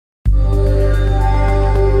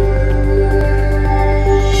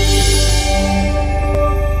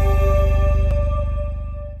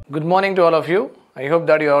morning to all of you. I hope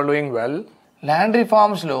that you are doing well. Land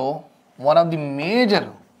reforms law, one of the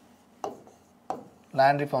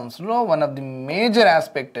major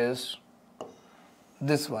aspect is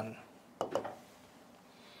this one.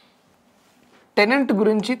 Tenant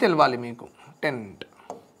గురించి తెలవాలి మీకు.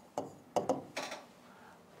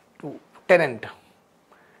 Tenant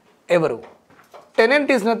ఎవరు? Tenant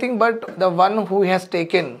is nothing but the one who has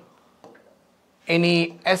taken any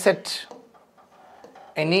asset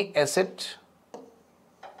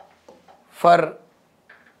for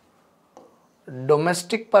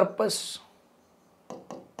domestic purpose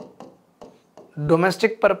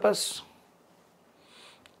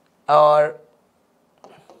or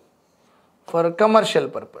for commercial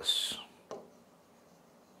purpose.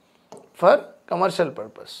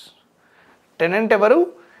 Tenant ఎవరు?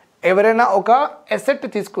 ఎవరైనా ఒక asset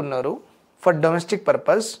తీసుకున్నారు for domestic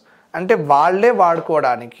purpose అంటే వాళ్ళే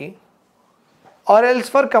వాడుకోవడానికి or else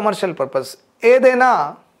for commercial purpose ఏదైనా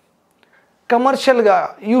కమర్షియల్గా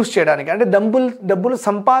యూజ్ చేయడానికి అంటే డబ్బులు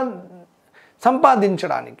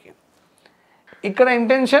సంపాదించడానికి. ఇక్కడ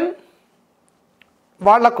ఇంటెన్షన్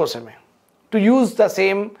వాళ్ళ కోసమే, to use the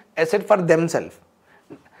same asset for them self.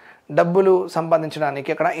 డబ్బులు సంపాదించడానికి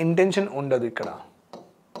అక్కడ ఇంటెన్షన్ ఉండదు. ఇక్కడ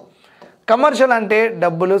కమర్షియల్ అంటే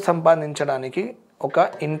డబ్బులు సంపాదించడానికి ఒక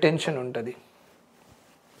ఇంటెన్షన్ ఉంటుంది.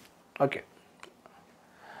 ఓకే,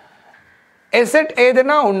 ఎసెట్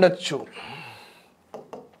ఏదైనా ఉండొచ్చు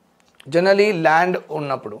జనరలీ ల్యాండ్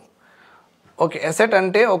ఉన్నప్పుడు. ఓకే, ఎసెట్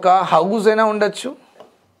అంటే ఒక హౌస్ అయినా ఉండొచ్చు,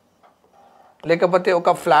 లేకపోతే ఒక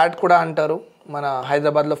ఫ్లాట్ కూడా అంటారు. మన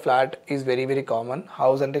హైదరాబాద్లో flat is very very common.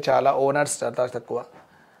 House అంటే చాలా ఓనర్స్ చాలా తక్కువ.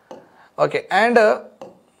 ఓకే, అండ్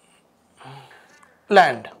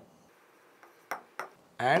ల్యాండ్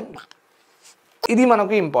ఇది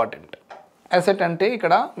మనకు ఇంపార్టెంట్. అసెట్ అంటే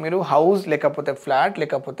ఇక్కడ మీరు హౌస్ లేకపోతే ఫ్లాట్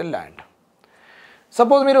లేకపోతే ల్యాండ్.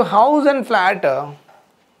 సపోజ్ మీరు హౌస్ అండ్ ఫ్లాట్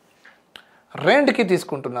రెంట్కి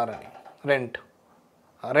తీసుకుంటున్నారని,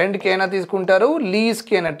 రెంట్కి అయినా తీసుకుంటారు,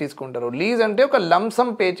 లీజ్కి అయినా తీసుకుంటారు. లీజ్ అంటే ఒక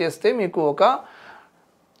లంసమ్ పే చేస్తే మీకు ఒక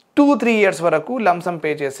 2-3 years వరకు లంసమ్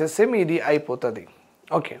పే చేసేస్తే మీది అయిపోతుంది.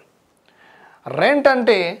 ఓకే, రెంట్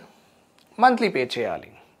అంటే మంత్లీ పే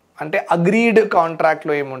చేయాలి, అంటే అగ్రీడ్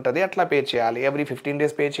కాంట్రాక్ట్లో ఏముంటుంది అట్లా పే చేయాలి. ఎవ్రీ 15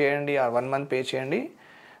 days పే చేయండి ఆర్ 1 month పే చేయండి,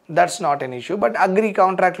 that's not an issue. But agree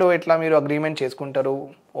కాంట్రాక్ట్లో ఎట్లా మీరు అగ్రిమెంట్ చేసుకుంటారు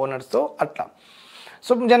ఓనర్స్తో అట్లా.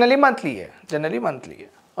 So generally మంత్లీయే.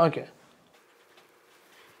 ఓకే,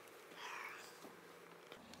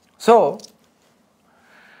 సో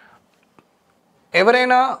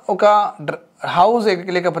ఎవరైనా ఒక హౌస్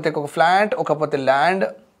లేకపోతే ఒక ఫ్లాట్ లేకపోతే land,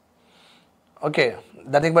 okay,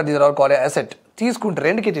 that but these are all called asset తీసుకుంటే,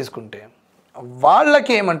 రెంట్కి తీసుకుంటే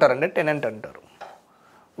వాళ్ళకి ఏమంటారంటే టెనెంట్ అంటారు.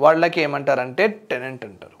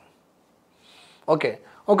 ఓకే,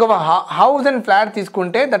 ఒక హౌస్ అండ్ ఫ్లాట్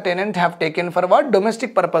తీసుకుంటే the tenant have taken for what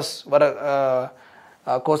domestic purpose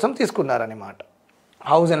కోసం తీసుకున్నారన్నమాట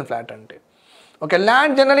హౌస్ అండ్ ఫ్లాట్ అంటే. ఓకే,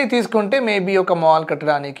 ల్యాండ్ జనరలీ తీసుకుంటే మేబీ ఒక మాల్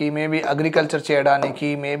కట్టడానికి, మేబీ అగ్రికల్చర్ చేయడానికి,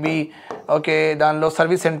 మేబీ ఓకే దానిలో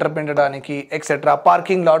సర్వీస్ సెంటర్ పెట్టడానికి ఎక్సెట్రా,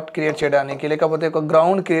 పార్కింగ్ లాట్ క్రియేట్ చేయడానికి, లేకపోతే ఒక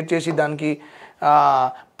గ్రౌండ్ క్రియేట్ చేసి దానికి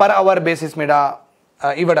పర్ అవర్ బేసిస్ మీద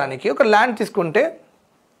ఇవ్వడానికి. ఒక ల్యాండ్ తీసుకుంటే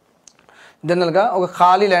జనరల్గా ఒక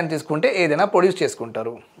ఖాళీ ల్యాండ్ తీసుకుంటే ఏదైనా ప్రొడ్యూస్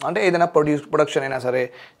చేసుకుంటారు. అంటే ఏదైనా ప్రొడక్షన్ అయినా సరే,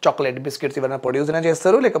 చాక్లెట్, బిస్కెట్స్ ఏదైనా ప్రొడ్యూస్ అయినా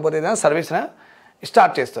చేస్తారు, లేకపోతే ఏదైనా సర్వీస్ అయినా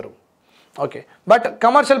స్టార్ట్ చేస్తారు. ఓకే, బట్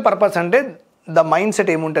కమర్షియల్ పర్పస్ అంటే ద మైండ్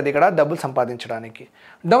సెట్ ఏముంటుంది ఇక్కడ డబ్బులు సంపాదించడానికి.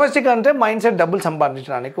 డొమెస్టిక్ అంటే మైండ్ సెట్ డబ్బులు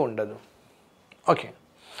సంపాదించడానికి ఉండదు. Okay,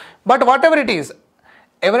 but what ever it is,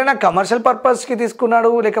 ఎవరైనా కమర్షియల్ పర్పస్కి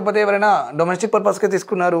తీసుకున్నాడు లేకపోతే ఎవరైనా డొమెస్టిక్ పర్పస్కి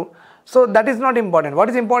తీసుకున్నారు, so that is not important.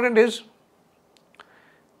 What is important is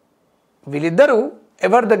వీళ్ళిద్దరూ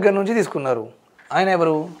ఎవరి దగ్గర నుంచి తీసుకున్నారు. ఆయన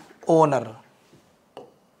ఎవరు? ఓనర్.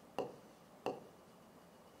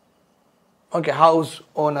 ఓకే, హౌస్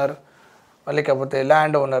ఓనర్ లేకపోతే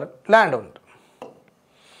land owner.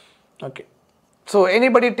 Okay, so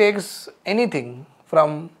anybody takes anything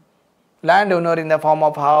from landowner in the form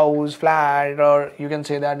of house, flat, or you can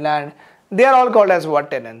say that land, they are all called as what?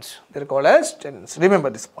 Tenants. They are called as tenants. Remember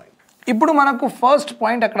this point. ఇప్పుడు మనకు first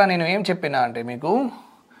point అక్కడ నేను ఏం చెప్పినా అంటే మీకు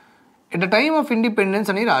at the time of independence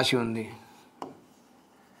అని రాసి ఉంది.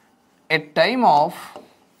 At time of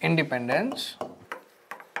independence,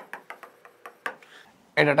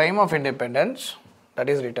 that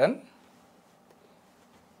is written.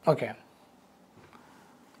 Okay,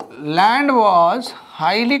 land was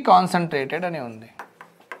highly concentrated అని ఉంది.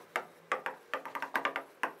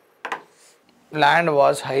 Land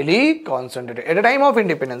was highly concentrated. At the time of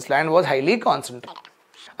independence, land was highly concentrated.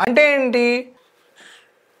 అంటే ఏంటి?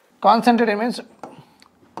 Concentrated means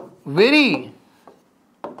very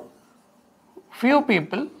few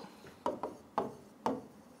people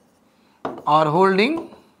are holding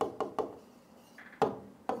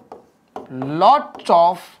lots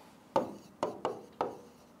of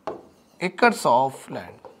acres of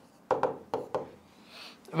land.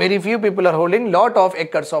 Very few people are holding lot of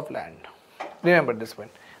acres of land. Remember this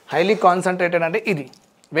point. Highly concentrated and idi.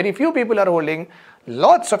 Very few people are holding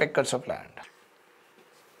lots of acres of land.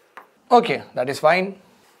 Okay, that is fine.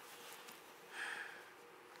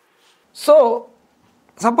 So,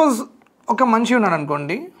 suppose ఒక మనిషి ఉన్నాడు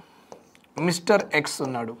అనుకోండి, mister X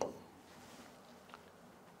ఉన్నాడు.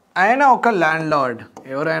 ఆయన ఒక land lord.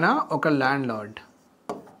 ఎవరైనా ఒక land lord.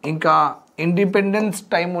 ఇంకా ఇండిపెండెన్స్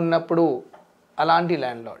టైం ఉన్నప్పుడు అలాంటి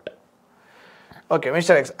land lord. Okay,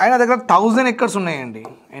 mister X ఆయన దగ్గర 1000 acres ఉన్నాయండి.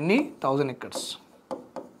 ఎన్ని? 1000 acres.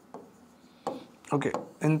 ఓకే,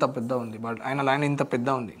 ఇంత పెద్ద ఉంది, బట్ ఆయన ల్యాండ్ ఇంత పెద్ద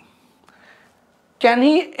ఉంది. Can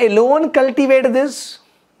he alone cultivate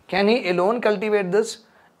this?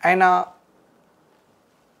 ఆయన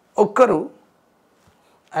ఒక్కరు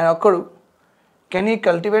can he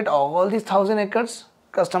cultivate all these 1000 acres?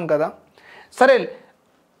 కష్టం కదా. సరే,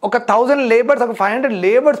 ఒక 1000 లేబర్స్, ఒక 500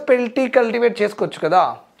 లేబర్స్ పెట్టి కల్టివేట్ చేసుకోవచ్చు కదా,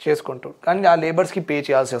 చేసుకుంటారు. కానీ ఆ లేబర్స్కి పే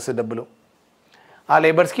చేయాల్సి వస్తుంది డబ్బులు. ఆ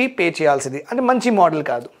లేబర్స్కి పే చేయాల్సింది అంటే మంచి మోడల్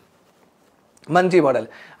కాదు. మంచి మోడల్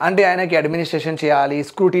అంటే ఆయనకి అడ్మినిస్ట్రేషన్ చేయాలి,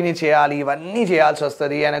 స్క్రూటినీ చేయాలి, ఇవన్నీ చేయాల్సి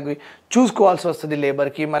వస్తుంది. ఆయనకి చూసుకోవాల్సి వస్తుంది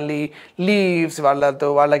లేబర్కి, మళ్ళీ లీవ్స్,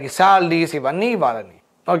 వాళ్ళకి శాలరీస్ ఇవన్నీ ఇవ్వాలని.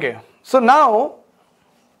 ఓకే, సో నా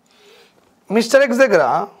మిస్టర్ ఎక్స్ దగ్గర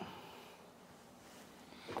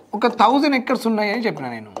ఒక 1000 acres ఉన్నాయని చెప్పిన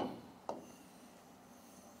నేను.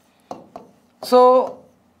 సో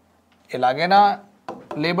ఎలాగైనా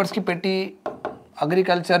లేబర్స్కి పెట్టి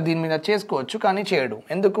అగ్రికల్చర్ దీని మీద చేసుకోవచ్చు, కానీ చేయడు.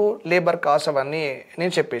 ఎందుకు? లేబర్ కాస్ట్ అవన్నీ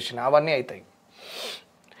నేను చెప్పేసిన, అవన్నీ అవుతాయి.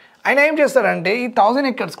 ఆయన ఏం చేస్తారంటే ఈ 1000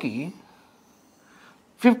 acresకి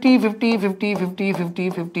 50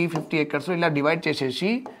 acres ఇలా డివైడ్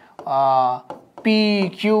చేసేసి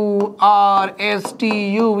PQRSTUV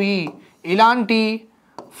ఇలాంటి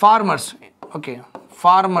ఫార్మర్స్, ఓకే,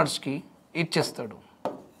 ఫార్మర్స్కి ఇచ్చేస్తాడు.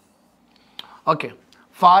 ఓకే,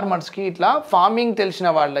 ఫార్మర్స్కి ఇట్లా ఫార్మింగ్ తెలిసిన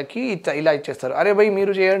వాళ్ళకి ఇలా ఇచ్చేస్తారు. అరే భయ్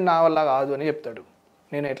మీరు చేయండి, నా వల్ల కాదు అని చెప్తాడు,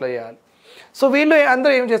 నేను ఎట్లా చేయాలి. సో వీళ్ళు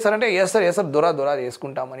అందరూ ఏం చేస్తారంటే ఎస్ దొరా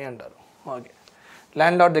చేసుకుంటామని అంటారు. ఓకే,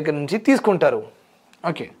 ల్యాండ్ లార్డ్ దగ్గర నుంచి తీసుకుంటారు.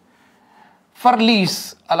 ఓకే, ఫర్ లీజ్,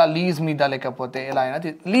 అలా లీజ్ మీద లేకపోతే ఎలా అయినా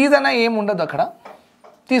లీజ్ అయినా ఏముండదు అక్కడ,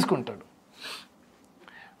 తీసుకుంటాడు.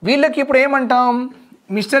 వీళ్ళకి ఇప్పుడు ఏమంటాం?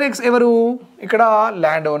 మిస్టర్ ఎక్స్ ఎవరు? ఇక్కడ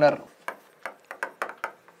ల్యాండ్ ఓనర్.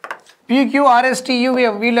 PQRSTU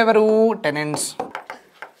వీళ్ళెవరు? టెనెంట్స్.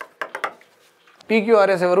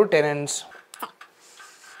 PQRS ఎవరు? టెనెంట్స్.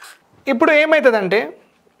 ఇప్పుడు ఏమవుతుందంటే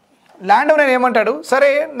ల్యాండ్ ఓనర్ ఏమంటాడు, సరే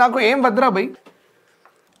నాకు ఏం వద్దురా భయ్,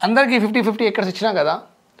 అందరికీ 50 acres ఇచ్చినా కదా,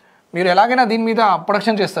 మీరు ఎలాగైనా దీని మీద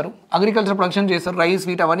ప్రొడక్షన్ చేస్తారు, అగ్రికల్చర్ ప్రొడక్షన్ చేస్తారు, రైస్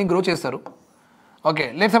వీట్ అవన్నీ గ్రో చేస్తారు. ఓకే,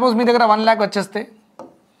 లెట్ సపోజ్ మీ దగ్గర 1 lakh వచ్చేస్తే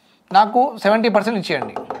నాకు 70%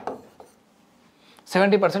 ఇచ్చేయండి,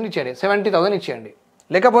 70% ఇచ్చేయండి, 70,000 ఇచ్చేయండి.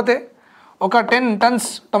 లేకపోతే ఒక 10 tons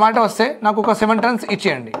టొమాటో వస్తే నాకు ఒక 7 tons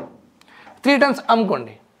ఇచ్చేయండి, 3 tons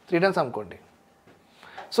అమ్ముకోండి, 3 tons అమ్ముకోండి.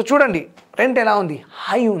 సో చూడండి రెంట్ ఎలా ఉంది?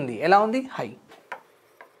 హై ఉంది. ఎలా ఉంది? హై,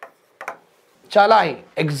 చాలా హై,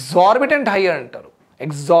 ఎగ్జార్బిటెంట్ హై అంటారు.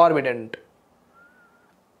 ఎగ్జార్బిటెంట్,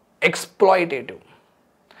 ఎక్స్ప్లాయిటేటివ్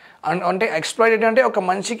అంటే ఎక్స్ప్లాయిటేటివ్ అంటే ఒక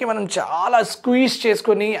మనిషికి మనం చాలా స్క్వీజ్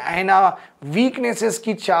చేసుకొని ఆయన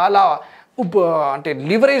వీక్నెసెస్కి చాలా అంటే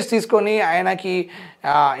లివరేజ్ తీసుకొని ఆయనకి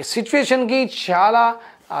సిచ్యువేషన్కి చాలా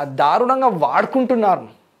దారుణంగా వాడుకుంటున్నారు.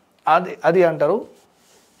 అది అంటారు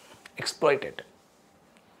exploited.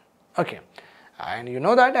 Okay, and you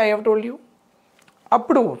know that I have told you,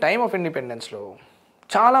 అప్పుడు టైమ్ ఆఫ్ ఇండిపెండెన్స్లో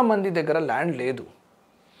చాలామంది దగ్గర ల్యాండ్ లేదు,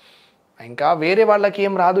 ఇంకా వేరే వాళ్ళకి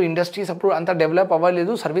ఏం రాదు, ఇండస్ట్రీస్ అప్పుడు అంతా డెవలప్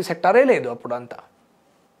అవ్వలేదు, సర్వీస్ సెక్టారే లేదు అప్పుడు అంతా.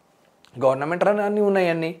 గవర్నమెంట్ అన్నీ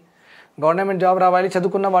ఉన్నాయన్నీ, గవర్నమెంట్ జాబ్ రావాలి,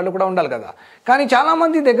 చదువుకున్న వాళ్ళు కూడా ఉండాలి కదా. కానీ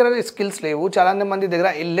చాలామంది దగ్గర స్కిల్స్ లేవు, చాలామంది దగ్గర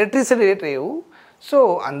ఎలక్ట్రిసిటీ రేట్ లేవు. సో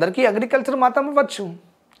అందరికీ అగ్రికల్చర్ మాత్రం అవ్వచ్చు,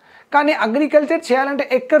 కానీ అగ్రికల్చర్ చేయాలంటే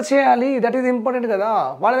ఎక్కడ చేయాలి? దట్ ఈజ్ ఇంపార్టెంట్ కదా.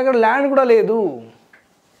 వాళ్ళ దగ్గర ల్యాండ్ కూడా లేదు,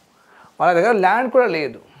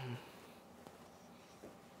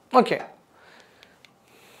 ఓకే,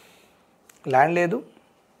 ల్యాండ్ లేదు,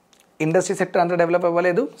 ఇండస్ట్రీ సెక్టర్ అంతా డెవలప్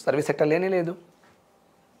అవ్వలేదు, సర్వీస్ సెక్టర్ లేదు,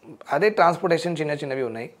 అదే ట్రాన్స్పోర్టేషన్ చిన్నవి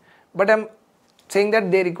ఉన్నాయి. But I'm saying that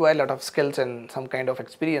they require a lot of skills and some kind of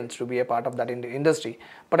experience to be a part of that industry.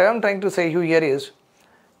 But what I'm trying to say here is,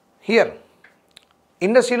 here,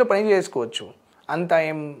 ఇండస్ట్రీలో పని చేసుకోవచ్చు, అంత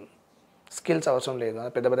ఏం skills అవసరం లేదు,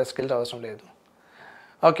 పెద్ద skills అవసరం లేదు.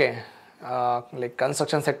 ఓకే, లైక్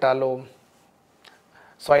కన్స్ట్రక్షన్ సెక్టార్లో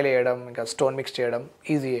సాయిల్ వేయడం, ఇంకా స్టోన్ మిక్స్ చేయడం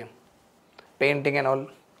ఈజీయే, పెయింటింగ్ అండ్ ఆల్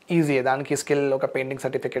ఈజీ, దానికి స్కిల్ ఒక పెయింటింగ్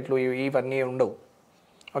సర్టిఫికెట్లు ఇవన్నీ ఉండవు.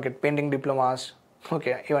 ఓకే, పెయింటింగ్ డిప్లొమాస్,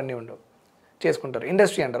 ఓకే, ఇవన్నీ ఉండవు, చేసుకుంటారు.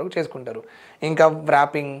 ఇండస్ట్రీ అంటారు, చేసుకుంటారు. ఇంకా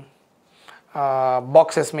wrapping,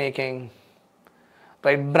 boxes making,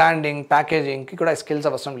 right, branding, ప్యాకేజింగ్కి కూడా స్కిల్స్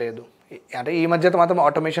అవసరం లేదు. అంటే ఈ మధ్య మాత్రం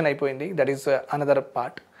ఆటోమేషన్ అయిపోయింది, that is another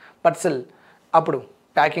part. But still అప్పుడు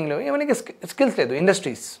ప్యాకింగ్లో ఏమైనా స్కిల్స్ లేదు.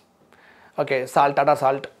 Industries, okay, Tata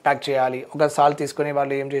salt pack చేయాలి. ఒక సాల్ట్ తీసుకొని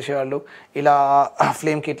వాళ్ళు ఏం చేసేవాళ్ళు, ఇలా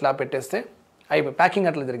ఫ్లేమ్కి ఇట్లా పెట్టేస్తే అయిపోయి ప్యాకింగ్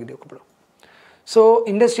అట్లా జరిగింది ఒకప్పుడు. సో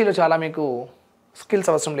ఇండస్ట్రీలో చాలా మీకు స్కిల్స్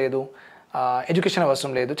అవసరం లేదు, ఎడ్యుకేషన్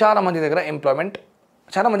అవసరం లేదు. చాలామంది దగ్గర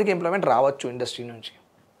చాలామందికి ఎంప్లాయ్మెంట్ రావచ్చు ఇండస్ట్రీ నుంచి.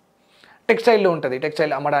 టెక్స్టైల్లో ఉంటుంది,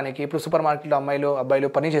 టెక్స్టైల్ అమ్మడానికి. ఇప్పుడు సూపర్ మార్కెట్లో అబ్బాయిలు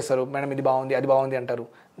పని చేస్తారు, మేడం ఇది బాగుంది అది బాగుంది అంటారు.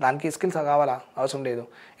 దానికి స్కిల్స్ కావాలా? అవసరం లేదు.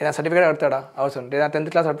 ఏదైనా సర్టిఫికేట్ అడుగుతాడా? అవసరం లేదు. ఏదైనా 10th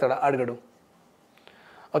క్లాస్ అడుగుతాడా? అడగడు.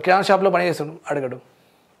 ఒక కిరాణా షాప్లో పని చేస్తాడు, అడగడు.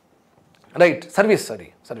 Right, service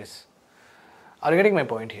are getting my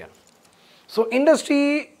point here. So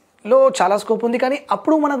ఇండస్ట్రీలో చాలా స్కోప్ ఉంది, కానీ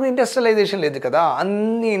అప్పుడు మనకు ఇండస్ట్రియలైజేషన్ లేదు కదా,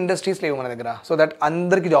 అన్ని ఇండస్ట్రీస్ లేవు మన దగ్గర. సో దట్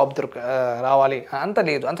అందరికీ జాబ్ రావాలి అంత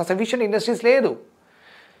లేదు, అంత సఫిషియెంట్ ఇండస్ట్రీస్ లేదు.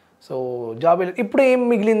 సో జాబ్ ఇప్పుడు ఏం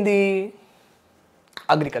మిగిలింది?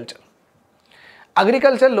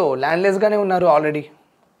 అగ్రికల్చర్లో ల్యాండ్లెస్గానే ఉన్నారు ఆల్రెడీ.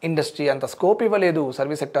 ఇండస్ట్రీ అంత స్కోప్ ఇవ్వలేదు,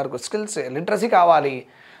 సర్వీస్ సెక్టార్కు స్కిల్స్ లిటరసీ కావాలి.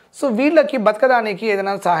 సో వీళ్ళకి బతకడానికి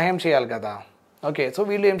ఏదైనా సహాయం చేయాలి కదా. ఓకే, సో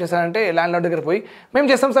వీళ్ళు ఏం చేస్తారంటే ల్యాండ్ లార్డ్ దగ్గర పోయి మేము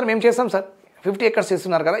చేస్తాం సార్ 50 acres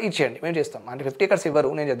ఇస్తున్నారు కదా, ఇచ్చేయండి, మేము చేస్తాం. అంటే 50 acres ఇవ్వరు,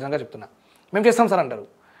 నేను నిజంగా చెప్తున్నా, మేము చేస్తాం సార్ అంటారు.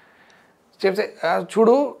 చెప్తే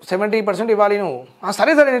చూడు 70% ఇవ్వాలి నువ్వు,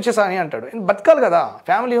 సరే నేను ఇచ్చేస్తా అని అంటాడు. బతకాలి కదా,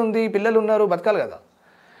 ఫ్యామిలీ ఉంది, పిల్లలు ఉన్నారు, బతకాలి కదా.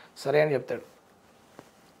 సరే అని చెప్తాడు.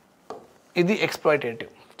 ఇది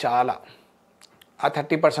ఎక్స్‌ప్లాయిటేటివ్ చాలా. ఆ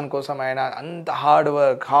 30% కోసం ఆయన అంత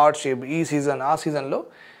హార్డ్షిప్ ఈ సీజన్ ఆ సీజన్లో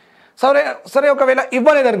సరే ఒకవేళ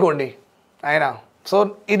ఇవ్వలేదనుకోండి ఆయన, సో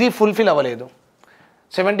ఇది ఫుల్ఫిల్ అవ్వలేదు,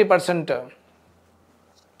 70%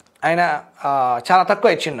 ఆయన చాలా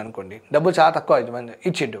తక్కువ ఇచ్చిండు అనుకోండి, డబ్బులు చాలా తక్కువ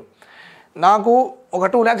ఇచ్చిండు. నాకు ఒక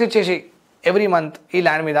 2 lakhs ఇచ్చేసి ఎవ్రీ మంత్ ఈ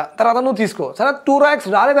ల్యాండ్ మీద, తర్వాత నువ్వు తీసుకో. సరే 2 lakhs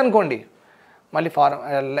రాలేదనుకోండి, మళ్ళీ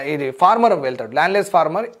ఫార్మర్ వెళ్తాడు, ల్యాండ్లెస్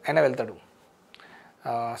ఫార్మర్ అయినా వెళ్తాడు.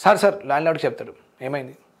 సార్ ల్యాండ్ లార్డ్కి చెప్తాడు,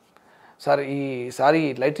 ఏమైంది సార్ ఈసారి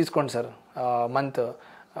లైట్ తీసుకోండి సార్, మంత్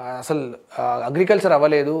అసలు అగ్రికల్చర్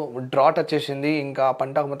అవ్వలేదు, డ్రాట్ వచ్చేసింది, ఇంకా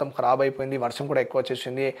పంట మొత్తం ఖరాబ్ అయిపోయింది, వర్షం కూడా ఎక్కువ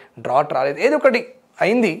వచ్చేసింది, డ్రాట్ రాలేదు, ఏదో ఒకటి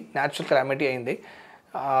అయింది, న్యాచురల్ క్లైమేటీ అయింది.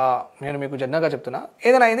 నేను మీకు జనరల్గా చెప్తున్నా,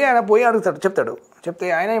 ఏదైనా అయింది. ఆయన పోయి చెప్తాడు. చెప్తే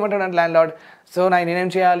ఆయన ఏమంటాడు అంటే ల్యాండ్ లార్డ్, సో నేనేం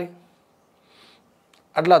చేయాలి?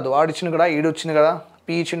 అట్లా వాడు ఇచ్చిండు కదా, ఈడు వచ్చింది కదా,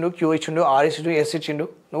 పి ఇచ్చిండు, క్యూ ఇచ్చిండు, ఆర్ ఇచ్చిండు, ఎస్ ఇచ్చిండు,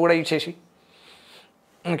 నువ్వు కూడా ఇచ్చేసి.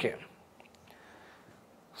 ఓకే,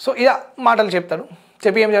 సో ఇలా మాటలు చెప్తాడు.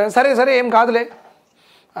 చెప్పి ఏం చేయాలి? సరే ఏం కాదులే,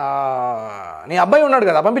 నీ అబ్బాయి ఉన్నాడు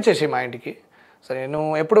కదా, పంపించేసి మా ఇంటికి, సరే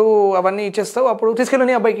నువ్వు ఎప్పుడు అవన్నీ ఇచ్చేస్తావు అప్పుడు తీసుకెళ్ళు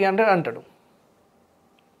నీ అబ్బాయికి అంటాడు.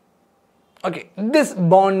 Okay, this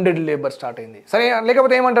bonded labour start అయింది. సరే,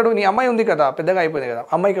 లేకపోతే ఏమంటాడు, నీ అమ్మాయి ఉంది కదా, పెద్దగా అయిపోయింది కదా,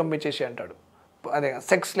 అమ్మాయికి పంపించేసి అంటాడు. అదే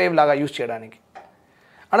సెక్స్ స్లేవ్ లాగా యూజ్ చేయడానికి.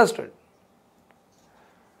 అండర్స్టూడ్?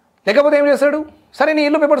 లేకపోతే ఏం చేస్తాడు, సరే నీ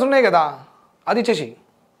ఇల్లు పేపర్స్ ఉన్నాయి కదా, అది ఇచ్చేసి,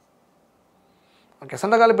 ఓకే,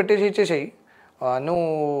 సంతకాలు పెట్టేసి ఇచ్చేసేయి, నువ్వు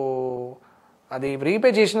అది రీపే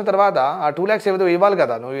చేసిన తర్వాత ఆ 2 lakhs ఏదో ఇవ్వాలి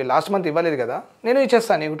కదా, నువ్వు లాస్ట్ మంత్ ఇవ్వలేదు కదా, నేను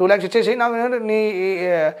ఇచ్చేస్తాను నీకు 2 lakhs ఇచ్చేసి, నాకు నీ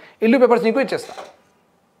ఇల్లు పేపర్స్ నీకు ఇచ్చేస్తా.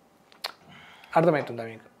 అర్థమవుతుందా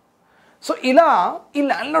మీకు? సో ఇలా ఈ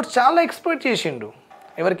ల్యాండ్ లార్డ్ చాలా ఎక్స్‌ప్లాయిట్ చేసిండు.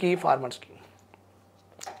 ఎవరికి? ఫార్మర్స్కి.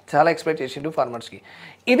 చాలా ఎక్స్‌ప్లాయిట్ చేసిండు ఫార్మర్స్కి.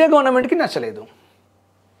 ఇదే గవర్నమెంట్కి నచ్చలేదు.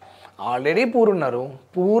 ఆల్రెడీ పూర్ ఉన్నారు,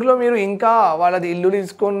 పూర్లో మీరు ఇంకా వాళ్ళది ఇల్లు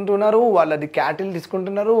తీసుకుంటున్నారు, వాళ్ళది క్యాటిల్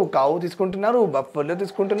తీసుకుంటున్నారు, కావు తీసుకుంటున్నారు, బఫెలో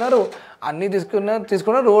తీసుకుంటున్నారు, అన్నీ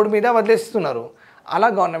తీసుకున్నారు, రోడ్ మీద వదిలేస్తున్నారు. అలా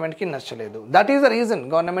గవర్నమెంట్కి నచ్చలేదు. That is the reason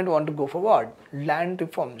government want to go forward land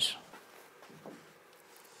reforms.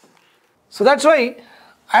 So that's why,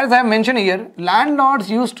 as I have mentioned here, landlords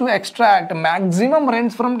used to extract maximum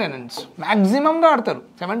rents from tenants. Maximum గా ఆడతారు,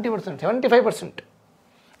 70%, 75%.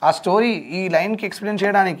 ఆ స్టోరీ ఈ లైన్కి ఎక్స్ప్లెయిన్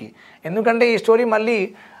చేయడానికి, ఎందుకంటే ఈ స్టోరీ మళ్ళీ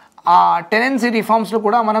ఆ టెనెన్సీ రిఫార్మ్స్లో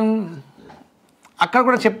కూడా మనం అక్కడ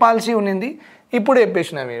కూడా చెప్పాల్సి ఉన్నింది. ఇప్పుడు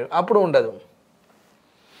చెప్పేసిన మీరు, అప్పుడు ఉండదు.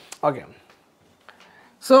 ఓకే,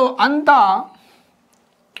 సో అంత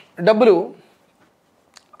డబ్బులు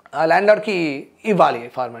ల్యాండ్లార్డ్కి ఇవ్వాలి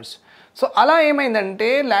ఫార్మర్స్. సో అలా ఏమైందంటే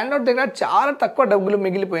ల్యాండ్లార్డ్ దగ్గర చాలా తక్కువ డబ్బులు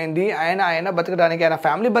మిగిలిపోయింది. ఆయన బతకడానికి, ఆయన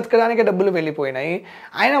ఫ్యామిలీ బతకడానికే డబ్బులు వెళ్ళిపోయినాయి.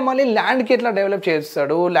 ఆయన మళ్ళీ ల్యాండ్కి ఎట్లా డెవలప్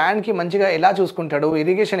చేస్తాడు, ల్యాండ్కి మంచిగా ఎలా చూసుకుంటాడు,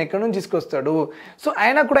 ఇరిగేషన్ ఎక్కడి నుంచి తీసుకొస్తాడు. సో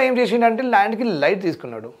ఆయన కూడా ఏం చేసిండంటే ల్యాండ్కి లైట్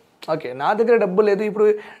తీసుకున్నాడు. ఓకే, నా దగ్గర డబ్బు లేదు, ఇప్పుడు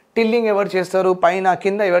టిల్లింగ్ ఎవరు చేస్తారు, పైన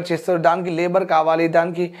కింద ఎవరు చేస్తారు, దానికి లేబర్ కావాలి,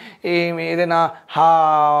 దానికి ఏదైనా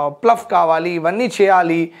ప్లఫ్ కావాలి, ఇవన్నీ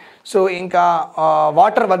చేయాలి. సో ఇంకా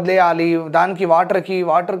వాటర్ వదిలేయాలి, దానికి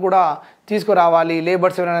వాటర్ కూడా తీసుకురావాలి,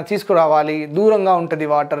 లేబర్స్ ఎవరైనా తీసుకురావాలి, దూరంగా ఉంటుంది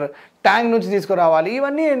వాటర్, ట్యాంక్ నుంచి తీసుకురావాలి,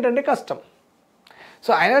 ఇవన్నీ ఏంటంటే కష్టం.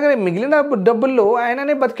 సో ఆయన దగ్గర మిగిలిన డబ్బుల్లో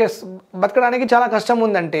ఆయననే బతకడానికి చాలా కష్టం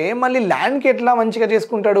ఉందంటే మళ్ళీ ల్యాండ్కి ఎట్లా మంచిగా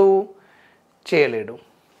చేసుకుంటాడు? చేయలేడు.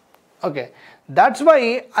 ఓకే, దట్స్ వై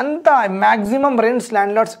అంత మ్యాక్సిమం రెంట్స్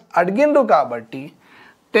ల్యాండ్ లార్డ్స్ అడిగిండ్రు కాబట్టి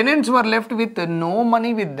tenants were left with no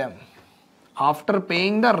money with them after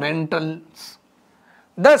paying the rentals.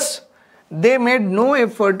 Thus, they made no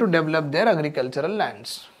effort to develop their agricultural lands.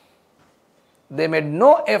 They made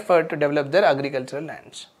no effort to develop their agricultural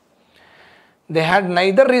lands. They had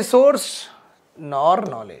neither resource nor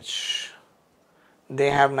knowledge. They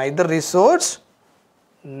have neither resource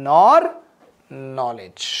nor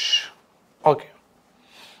knowledge. Okay.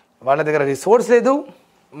 వాళ్ళ దగ్గర resource లేదు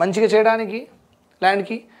మంచిగా చేయడానికి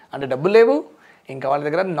ల్యాండ్కి, అంటే డబ్బులు లేవు, ఇంకా వాళ్ళ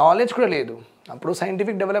దగ్గర నాలెడ్జ్ కూడా లేదు. అప్పుడు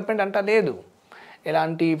సైంటిఫిక్ డెవలప్మెంట్ అంటా లేదు.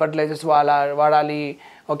 ఎలాంటి ఫర్టిలైజర్స్ వాడాలి,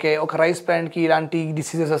 ఓకే, ఒక రైస్ ప్లాంట్కి ఇలాంటి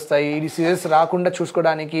డిసీజెస్ వస్తాయి, ఈ డిసీజెస్ రాకుండా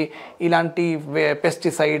చూసుకోవడానికి ఇలాంటి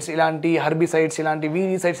పెస్టిసైడ్స్, ఇలాంటి హర్బిసైడ్స్, ఇలాంటి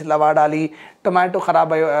వీరిసైడ్స్ ఇలా వాడాలి, టొమాటో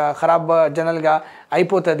ఖరాబ్ జనరల్గా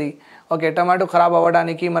అయిపోతుంది, ఓకే, టొమాటో ఖరాబ్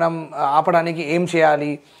అవ్వడానికి మనం ఆపడానికి ఏం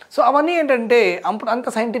చేయాలి. సో అవన్నీ ఏంటంటే అప్పుడు అంత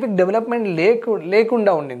సైంటిఫిక్ డెవలప్మెంట్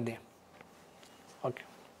లేకుండా ఉండింది. Okay,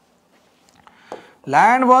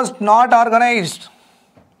 land was not organised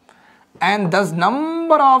and thus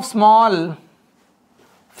number of small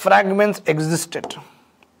fragments existed.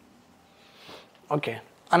 Okay,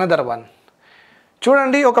 another one.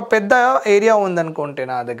 చూడండి, ఒక పెద్ద ఏరియా ఉందనుకుంటే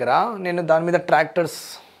నా దగ్గర, నేను దాని మీద tractors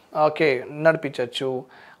okay నడిపించవచ్చు,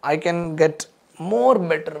 I can get more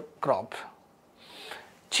better crop.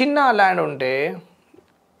 చిన్న ల్యాండ్ ఉంటే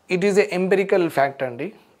it is a empirical fact అండి.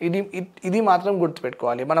 ఇది మాత్రం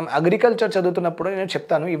గుర్తుపెట్టుకోవాలి. మనం అగ్రికల్చర్ చదువుతున్నప్పుడు నేను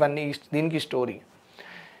చెప్తాను ఇవన్నీ, దీనికి స్టోరీ.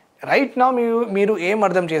 రైట్ నా మీరు ఏం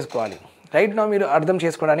అర్థం చేసుకోవాలి? రైట్ నా మీరు అర్థం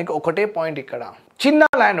చేసుకోవడానికి ఒకటే పాయింట్ ఇక్కడ. చిన్న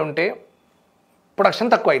ల్యాండ్ ఉంటే ప్రొడక్షన్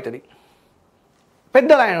తక్కువ అవుతుంది, పెద్ద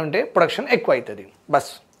ల్యాండ్ ఉంటే ప్రొడక్షన్ ఎక్కువ అవుతుంది. Bus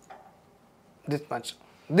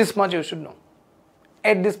this much you should know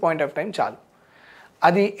at this point of time. చాలు.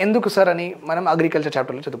 అది ఎందుకు సార్ అని మనం అగ్రికల్చర్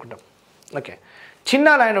చాప్టర్లో చదువుకుంటాం. ఓకే,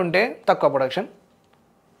 చిన్న ల్యాండ్ ఉంటే తక్కువ ప్రొడక్షన్,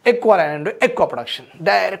 ఎక్కువ ల్యాండ్ ఉంటే ఎక్కువ ప్రొడక్షన్,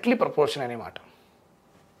 డైరెక్ట్లీ ప్రపోర్షన్ అనమాట.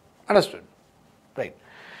 Understood? Right.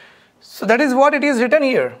 So that is what it is written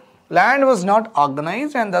here. Land was not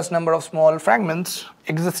organized and thus number of small fragments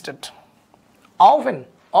existed.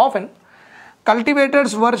 Often,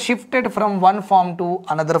 cultivators were shifted from one farm to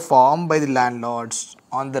another farm by the landlords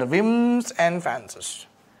on their whims and fancies.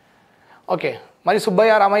 Okay, మరి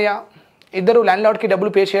సుబ్బయ్య రామయ్య ఇద్దరు ల్యాండ్లార్డ్కి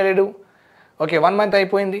డబ్బులు pay చేయలేడు. Okay, 1 month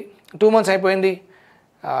అయిపోయింది, 2 months అయిపోయింది.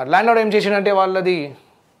 Landlord ఏం చేసిండంటే వాళ్ళది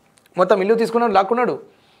మొత్తం ఇల్లు తీసుకున్నాడు, లాక్కున్నాడు,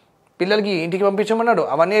 పిల్లలకి ఇంటికి పంపించమన్నాడు,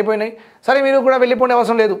 అవన్నీ అయిపోయినాయి. సరే మీరు కూడా వెళ్ళిపోండి,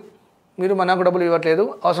 అవసరం లేదు, మీరు నాకు డబ్బులు ఇవ్వట్లేదు,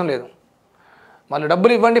 అవసరం లేదు, మళ్ళీ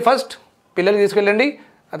డబ్బులు ఇవ్వండి ఫస్ట్, పిల్లలకి తీసుకెళ్ళండి,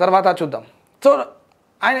 ఆ తర్వాత చూద్దాం. సో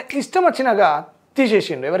ఆయన ఇష్టం వచ్చినాక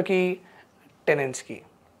తీసేసిండు. ఎవరికి? టెనెంట్స్కి.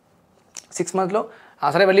 6 monthsలో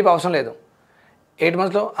సరే వెళ్ళిపో అవసరం లేదు, 8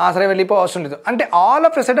 monthsలో సరే వెళ్ళిపో అవసరం లేదు. అంటే ఆల్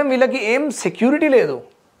ఆఫ్ ఎ సడన్ వీళ్ళకి ఏం సెక్యూరిటీ లేదు,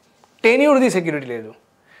 టెన్యూర్ది సెక్యూరిటీ లేదు.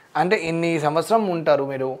 అంటే ఇన్ని సంవత్సరం ఉంటారు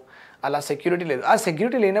మీరు, అలా సెక్యూరిటీ లేదు. ఆ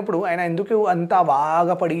సెక్యూరిటీ లేనప్పుడు ఆయన ఎందుకు అంత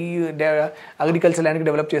బాగా పడి అగ్రికల్చర్ ల్యాండ్కి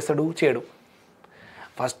డెవలప్ చేస్తాడు? చేయడు.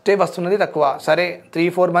 ఫస్టే వస్తున్నది తక్కువ, సరే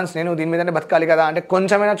 3-4 months నేను దీని మీదనే బతకాలి కదా అంటే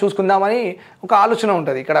కొంచెమైనా చూసుకుందామని ఒక ఆలోచన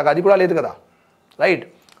ఉంటుంది. ఇక్కడ అది కూడా లేదు కదా, right?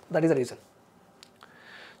 That is the reason.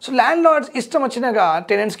 So land Lord's ఇష్టం వచ్చినాక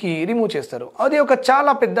టెనెంట్స్కి రిమూవ్ చేస్తారు. అది ఒక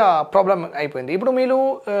చాలా పెద్ద ప్రాబ్లం అయిపోయింది. ఇప్పుడు మీరు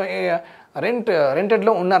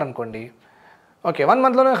రెంటెడ్లో ఉన్నారనుకోండి, ఓకే, 1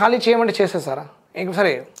 monthలోనే ఖాళీ చేయమంటే చేసేస్తారా? ఇంక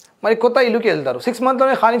సరే మరి కొత్త ఇల్లుకి వెళ్తారు, 6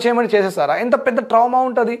 monthsలోనే ఖాళీ చేయమని చేసేస్తారా? ఎంత పెద్ద ట్రామా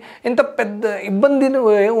ఉంటుంది, ఎంత పెద్ద ఇబ్బందులు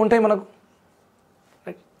ఉంటాయి మనకు.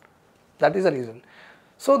 That is the reason.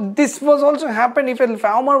 So this was also happen if a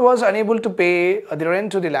farmer was unable to pay the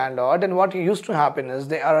rent to the land lord. And what use to happen is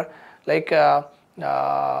they are like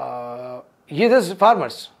this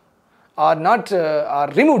farmers are not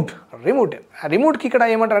are removed. రిమూవ్డ్కి ఇక్కడ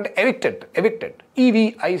ఏమంటారు అంటే evicted,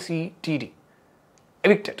 EVICTED,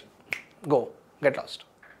 evicted, go, get lost,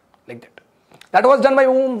 like that. That was done by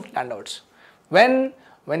whom? Landlords. When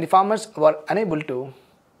the farmers were unable to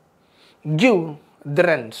give the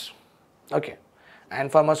rents, okay, and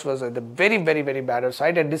farmers was at the very bad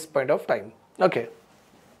side at this point of time. Okay,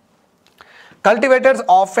 cultivators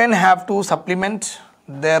often have to supplement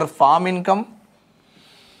their farm income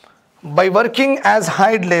by working as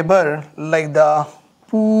hired labor like the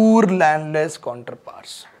poor landless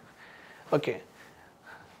counterparts. Okay,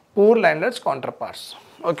 poor landless counterparts.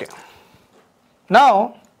 Okay, now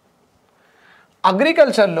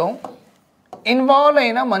అగ్రికల్చర్లో involve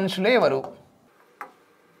అయిన మనుషులే ఎవరు?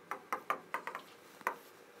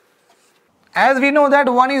 As we know that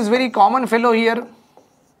one is very common fellow here,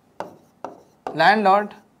 landlord.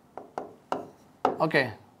 Okay,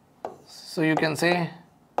 so you can say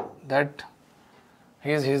that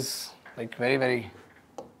he is like very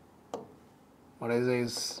what is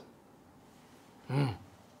his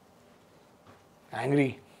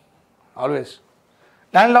angry always.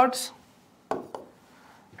 Landlords.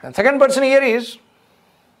 The second person here is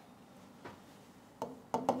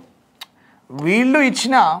వీళ్ళు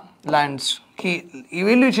ఇచ్చిన ల్యాండ్స్కి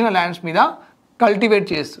వీళ్ళు ఇచ్చిన lands మీద cultivate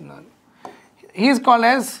చేస్తున్నారు. He's called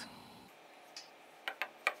as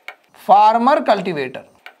farmer cultivator.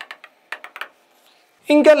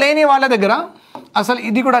 ఇంకా లేని వాళ్ళ దగ్గర అసలు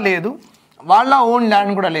ఇది కూడా లేదు, వాళ్ళ ఓన్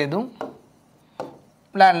ల్యాండ్ కూడా లేదు,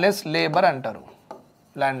 ల్యాండ్లెస్ లేబర్ అంటారు.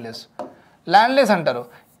 ల్యాండ్లెస్ అంటారు.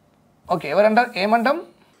 ఓకే, ఎవరంటారు? ఏమంటాం?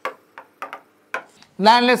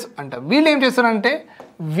 ల్యాండ్లెస్ అంటారు. వీళ్ళు ఏం చేస్తారంటే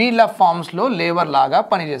వీళ్ళ ఫార్మ్స్లో లేబర్ లాగా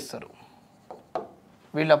పనిచేస్తారు.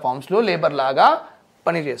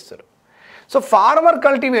 సో ఫార్మర్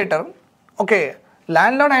కల్టివేటర్, ఓకే,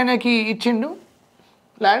 ల్యాండ్లోడ్ ఆయనకి ఇచ్చిండు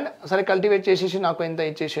ల్యాండ్, సరే కల్టివేట్ చేసేసి నాకు ఎంత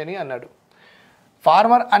ఇచ్చేసి అన్నాడు.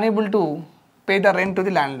 Farmer unable to pay the rent to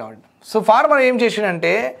the land lord. So farmer ఏం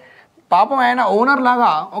చేసిండంటే పాపం ఆయన ఓనర్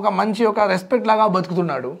లాగా ఒక మంచి ఒక రెస్పెక్ట్ లాగా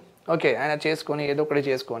బతుకుతున్నాడు. ఓకే, ఆయన చేసుకొని ఏదో ఒకటి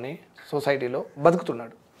చేసుకొని సొసైటీలో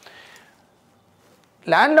బతుకుతున్నాడు.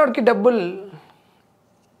 ల్యాండ్ లార్డ్కి డబ్బులు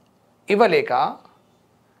ఇవ్వలేక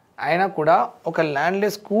ఆయన కూడా ఒక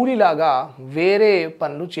ల్యాండ్లెస్ కూలీలాగా వేరే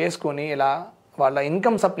పనులు చేసుకొని ఇలా వాళ్ళ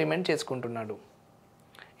ఇన్కమ్ సప్లిమెంట్ చేసుకుంటున్నాడు.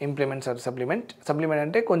 సప్లిమెంట్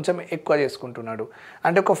అంటే కొంచెం ఎక్కువ చేసుకుంటున్నాడు.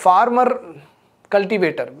 అంటే ఒక ఫార్మర్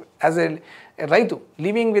కల్టివేటర్ యాజ్ ఎ రైతు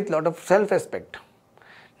living with lot of self respect,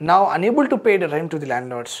 now unable to pay the rent to the land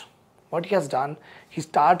Lord's. What he has done, he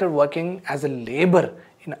started working as a labour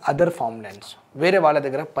in other form lands. వేరే వాళ్ళ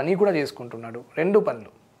దగ్గర పని కూడా చేసుకుంటున్నాడు, రెండు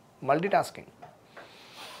పనులు, multi tasking.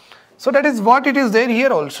 So that is what it is there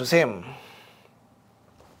here also same.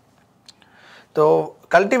 So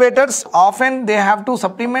cultivators often they have to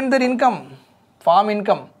supplement there income, form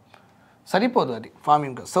income సరిపోదు అది ఫార్మ్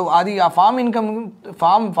ఇన్కమ్. సో అది ఆ ఫార్మ్ ఇన్కమ్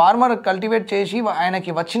ఫార్మర్ కల్టివేట్ చేసి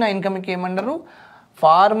ఆయనకి వచ్చిన ఇన్కమ్కి ఏమంటారు?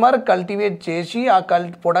 ఫార్మర్ కల్టివేట్ చేసి ఆ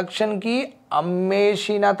ప్రొడక్షన్కి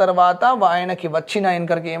అమ్మేసిన తర్వాత ఆయనకి వచ్చిన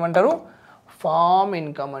ఇన్కమ్కి ఏమంటారు? ఫార్మ్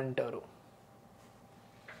ఇన్కమ్ అంటారు.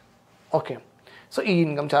 ఓకే, సో ఈ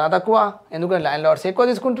ఇన్కమ్ చాలా తక్కువ, ఎందుకంటే ల్యాండ్ లార్డ్స్ ఎక్కువ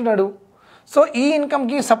తీసుకుంటున్నాడు. సో ఈ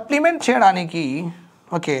ఇన్కమ్కి సప్లిమెంట్ చేయడానికి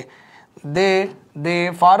okay they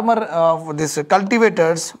farmer this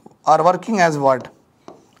cultivators are working as what?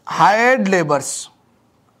 Hired labours.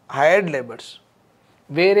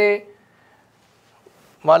 వేరే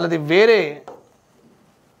వాళ్ళది వేరే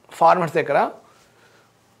ఫార్మర్స్ దగ్గర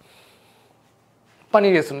పని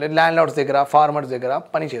చేస్తున్నారు, ల్యాండ్ లార్డ్స్ దగ్గర ఫార్మర్స్ దగ్గర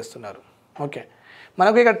పని చేస్తున్నారు. ఓకే,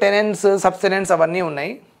 మనకు ఇక్కడ టెనెంట్స్, సబ్టెనెంట్స్ అవన్నీ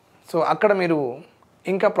ఉన్నాయి. సో అక్కడ మీరు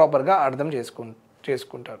ఇంకా ప్రాపర్గా అర్థం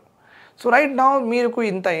చేసుకుంటారు. సో రైట్ నౌ మీకు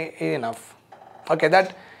ఇంత ఎనఫ్. ఓకే,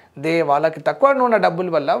 దట్ వాళ్ళకి తక్కువ ఉన్న డబ్బుల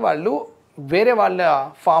వల్ల వాళ్ళు వేరే వాళ్ళ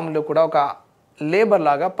ఫామ్లో కూడా ఒక లేబర్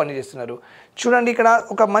లాగా పనిచేస్తున్నారు. చూడండి, ఇక్కడ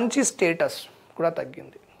ఒక మంచి స్టేటస్ కూడా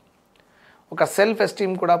తగ్గింది, ఒక సెల్ఫ్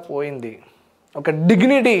ఎస్టీమ్ కూడా పోయింది, ఒక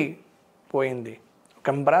డిగ్నిటీ పోయింది, ఒక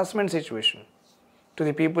embarrassment situation to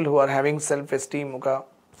the people who are having self esteem, ఒక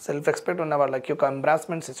సెల్ఫ్ రెస్పెక్ట్ ఉన్న వాళ్ళకి ఒక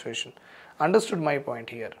embarrassment situation. Understood my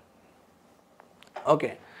point here?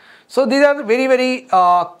 Okay, so these are very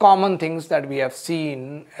common things that we have seen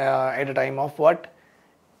at a time of what?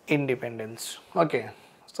 Independence. Okay,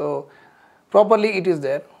 so properly it is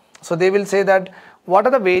there. So they will say that what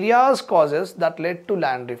are the various causes that led to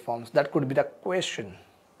land reforms? That could be the question.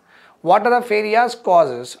 What are the various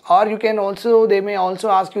causes? Or you can also, they may also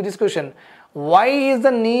ask you this question: why is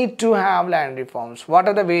the need to have land reforms? What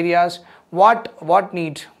are the various, what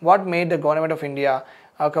need, what made the government of India,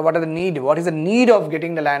 okay, what are the need, what is the need of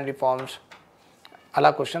getting the land reforms? అలా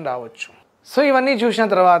question రావచ్చు. So ఇవన్నీ చూసిన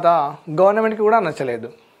తర్వాత గవర్నమెంట్కి కూడా నచ్చలేదు.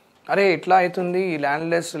 అరే ఇట్లా అవుతుంది, ల్యాండ్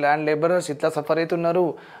లేబరర్స్ ఇట్లా సఫర్ అవుతున్నారు,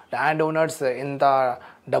 ల్యాండ్ ఓనర్స్ ఎంత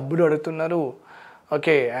డబ్బులు అడుగుతున్నారు,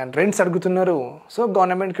 ఓకే, అండ్ రెంట్స్ అడుగుతున్నారు. సో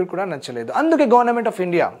గవర్నమెంట్కి కూడా నచ్చలేదు. అందుకే government of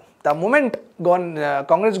India, the moment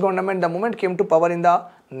Congress government, the moment came to power in the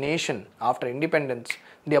nation after independence,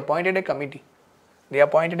 they appointed A committee.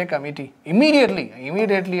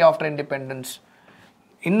 Immediately after independence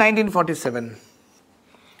in 1947,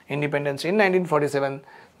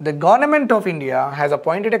 the government of India has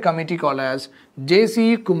appointed a committee called as J.C.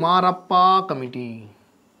 Kumarappa Committee.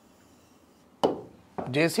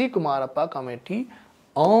 J.C. Kumarappa Committee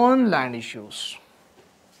on land issues.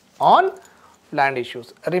 On land issues.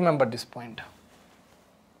 Remember this point.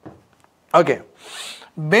 Okay.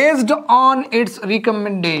 Based on its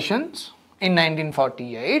recommendations in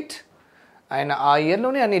 1948, and ఆ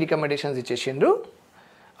ఇయర్లోనే అన్ని recommendations ఇచ్చేసిండ్రు.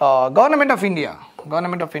 Government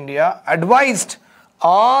of India advised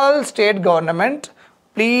all state government,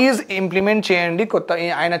 please implement చేయండి కొత్త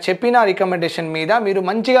ఆయన చెప్పిన recommendation మీద మీరు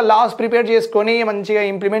మంచిగా loss prepare చేసుకొని మంచిగా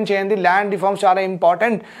ఇంప్లిమెంట్ చేయండి. ల్యాండ్ రిఫార్మ్స్ చాలా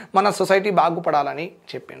ఇంపార్టెంట్, మన సొసైటీ బాగుపడాలని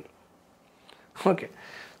చెప్పిండ్రు. Okay,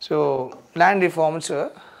 so land reforms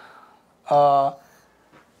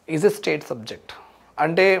is a state subject.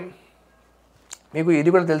 అంటే మీకు ఇది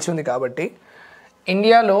కూడా తెలిసి ఉంది కాబట్టి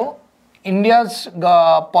ఇండియాస్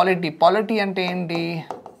పాలిటీ అంటే ఏంటి?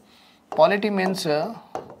 Polity means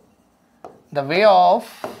the way of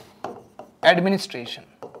administration.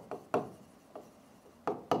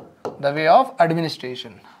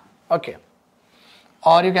 Okay,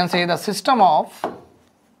 or you can say the system of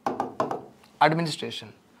administration,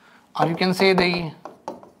 or you can say the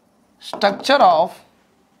structure of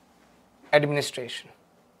administration.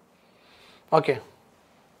 Okay,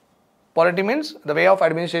 polity means the way of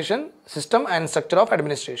administration, system and structure of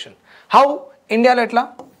administration. How India lo etla?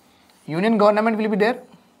 Union government will be there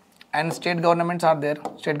and state governments are there.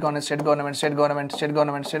 State government,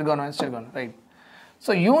 right?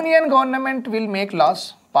 So union government will make laws,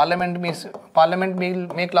 parliament will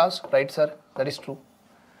make laws, right sir? That is true.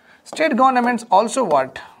 State governments also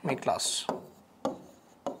what? Make laws.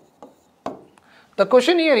 The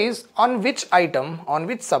question here is on which item, on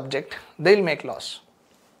which subject they will make laws.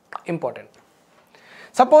 Important.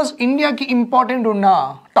 Suppose India ki important unna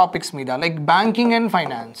topics meeda like banking and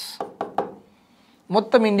finance.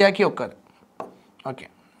 మొత్తం ఇండియాకి ఒక్కరు. Okay,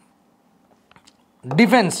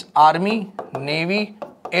 defence, army, navy,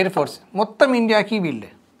 air force మొత్తం ఇండియాకి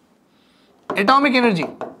వీళ్ళే. Atomic energy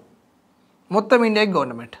మొత్తం ఇండియాకి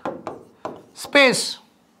government. Space,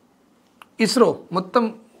 ISRO మొత్తం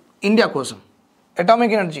India కోసం.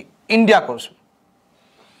 అటామిక్ ఎనర్జీ ఇండియా కోసం.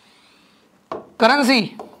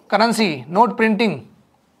 Currency note printing.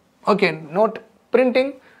 Okay, note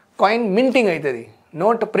printing, coin minting అవుతుంది.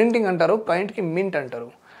 నోట్ ప్రింటింగ్ అంటారు, కాయిన్కి మింట్ అంటారు.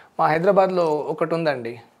 మా హైదరాబాద్లో ఒకటి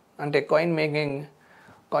ఉందండి, అంటే కాయిన్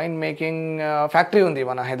మేకింగ్ ఫ్యాక్టరీ ఉంది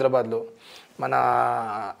మన హైదరాబాద్లో. మన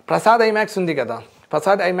ప్రసాద్ ఐమాక్స్ ఉంది కదా,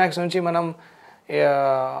 ప్రసాద్ ఐమాక్స్ నుంచి మనం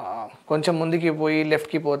కొంచెం ముందుకి పోయి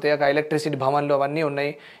లెఫ్ట్కి పోతే ఒక ఎలక్ట్రిసిటీ భవన్లు అవన్నీ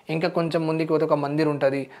ఉన్నాయి. ఇంకా కొంచెం ముందుకి పోతే ఒక మందిర్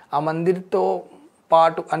ఉంటుంది. ఆ మందిర్తో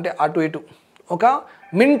పాటు అంటే అటు ఇటు ఒక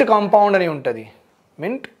మింట్ కాంపౌండ్ అని ఉంటుంది.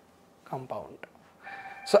 Mint compound.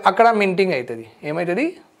 సో అక్కడ మింటింగ్ అవుతుంది. ఏమవుతుంది?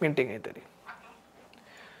 మింటింగ్ అవుతుంది.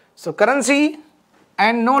 So currency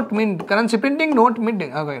and note mint, currency printing, note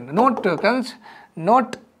minting,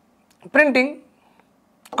 note printing,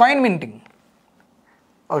 coin minting.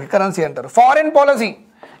 Okay, currency అంటారు. ఫారెన్ పాలసీ,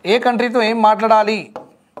 ఏ కంట్రీతో ఏం మాట్లాడాలి,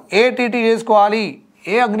 ఏ టీటీ చేసుకోవాలి,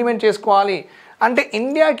 ఏ అగ్రిమెంట్ చేసుకోవాలి అంటే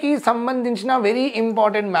ఇండియాకి సంబంధించిన వెరీ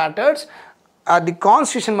ఇంపార్టెంట్ మ్యాటర్స్. అది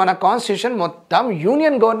కాన్స్టిట్యూషన్, మన కాన్స్టిట్యూషన్ మొత్తం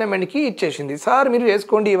యూనియన్ గవర్నమెంట్కి ఇచ్చేసింది. సార్ మీరు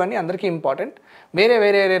చేసుకోండి, ఇవన్నీ అందరికీ ఇంపార్టెంట్. వేరే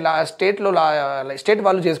స్టేట్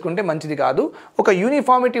వాళ్ళు చేసుకుంటే మంచిది కాదు, ఒక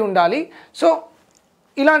యూనిఫార్మిటీ ఉండాలి. సో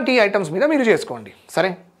ఇలాంటి ఐటమ్స్ మీద మీరు చేసుకోండి.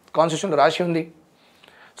 సరే, కాన్స్టిట్యూషన్లో రాసి ఉంది.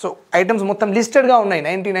 సో ఐటమ్స్ మొత్తం లిస్టెడ్గా ఉన్నాయి,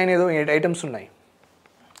 99 ఏదో 8 ఐటమ్స్ ఉన్నాయి.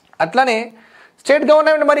 అట్లానే స్టేట్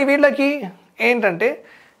గవర్నమెంట్ మరి వీళ్ళకి ఏంటంటే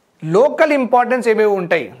లోకల్ ఇంపార్టెన్స్ ఏవేవి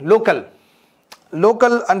ఉంటాయి.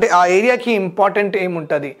 లోకల్ అంటే ఆ ఏరియాకి ఇంపార్టెంట్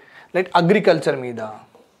ఏముంటుంది, లైక్ అగ్రికల్చర్ మీద,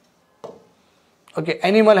 ఓకే,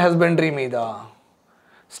 యానిమల్ హస్బెండరీ మీద,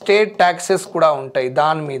 స్టేట్ ట్యాక్సెస్ కూడా ఉంటాయి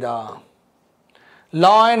దాని మీద,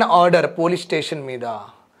 law and order police station మీద,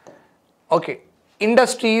 ఓకే,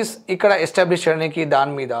 ఇండస్ట్రీస్ ఇక్కడ ఎస్టాబ్లిష్ చేయడానికి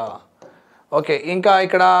దాని మీద, ఓకే. ఇంకా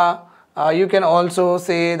ఇక్కడ you can also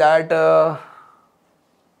say that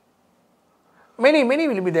many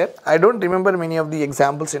will be there. I don't remember many of the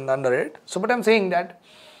examples in under it. So but I'm saying that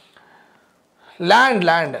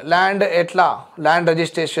land etla, land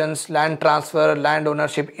registrations, land transfer, land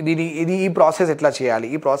ownership, ఇది ఈ process ఎట్లా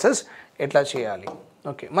చేయాలి,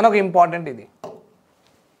 okay, మనకు important ఇది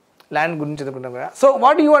land గురించి చెప్పుకుంటాం కదా. So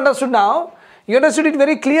what you understood now, you understood it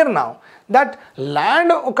very clear now that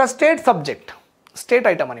land ఒక స్టేట్ సబ్జెక్ట్, స్టేట్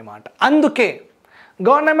ఐటమ్ అనమాట. అందుకే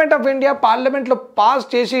గవర్నమెంట్ ఆఫ్ ఇండియా పార్లమెంట్లో పాస్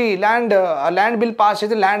చేసి ల్యాండ్ బిల్ పాస్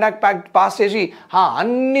చేసి, ల్యాండ్ యాక్ట్ పాస్ చేసి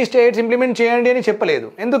అన్ని స్టేట్స్ ఇంప్లిమెంట్ చేయండి అని చెప్పలేదు.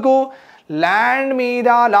 ఎందుకు? ల్యాండ్ మీద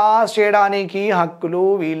లాస్ చేయడానికి హక్కులు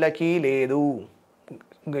వీళ్ళకి లేదు,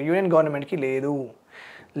 యూనియన్ గవర్నమెంట్కి లేదు.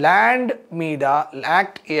 ల్యాండ్ మీద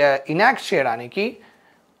ఇనాక్ట్ చేయడానికి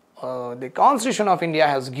the constitution of India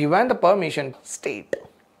has given the permission state.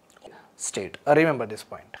 Remember this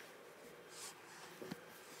point.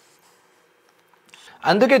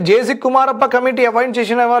 అందుకే జేసీ కుమారప్ప కమిటీ అపాయింట్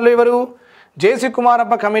చేసిన వాళ్ళు ఎవరు? జేసీ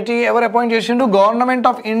కుమారప్ప కమిటీ ఎవరు అపాయింట్ చేసిండు? గవర్నమెంట్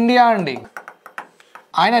ఆఫ్ ఇండియా అండి.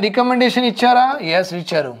 ఆయన రికమెండేషన్ ఇచ్చారా? ఎస్,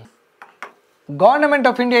 ఇచ్చారు. గవర్నమెంట్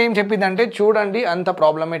ఆఫ్ ఇండియా ఏం చెప్పిందంటే, చూడండి అంత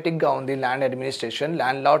ప్రాబ్లమేటిక్గా ఉంది ల్యాండ్ అడ్మినిస్ట్రేషన్,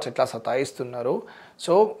 ల్యాండ్ లార్డ్స్ ఎట్లా సతాయిస్తున్నారు.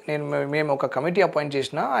 సో మేము ఒక కమిటీ అపాయింట్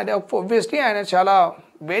చేసిన, అది ఆబ్వియస్లీ ఆయన చాలా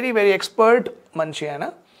వెరీ వెరీ ఎక్స్పర్ట్ మనిషి.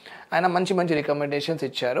 ఆయన మంచి రికమెండేషన్స్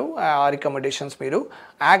ఇచ్చారు. ఆ రికమెండేషన్స్ మీరు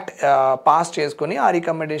యాక్ట్ పాస్ చేసుకొని ఆ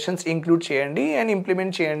రికమెండేషన్స్ ఇంక్లూడ్ చేయండి అండ్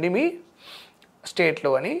ఇంప్లిమెంట్ చేయండి మీ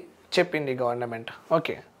స్టేట్లో అని చెప్పింది government.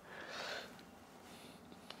 Okay,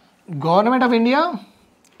 government of India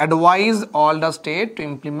advise all the state to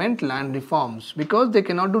implement land reforms because they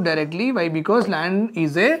cannot do directly. Why? Because land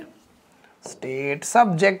is a state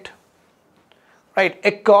subject, right?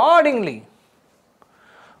 Accordingly,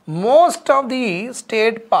 most of the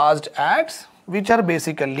state passed acts which are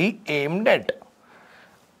basically aimed at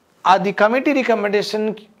అది committee recommendation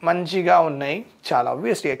మంచిగా ఉన్నాయి, చాలా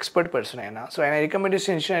obviously expert person అయినా. So ఆయన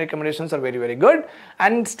recommendation ఇచ్చిన recommendations are very very good.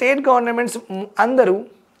 And state governments అందరూ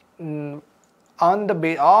on the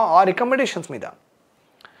ఆ recommendations మీద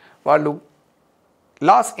వాళ్ళు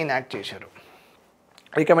లాస్ ఇన్యాక్ట్ చేశారు.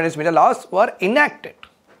 రికమెండేషన్స్ మీద loss were ఇన్యాక్టెడ్.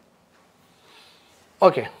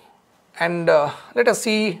 Okay, and let us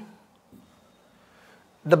see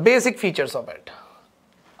the basic features of it.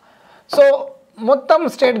 So మొత్తం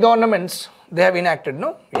state governments they have ఇన్యాక్టెడ్, no?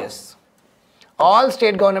 Yes, all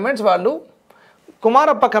state governments వాళ్ళు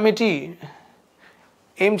Kumarappa committee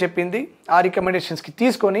ఏం చెప్పింది ఆ రికమెండేషన్స్కి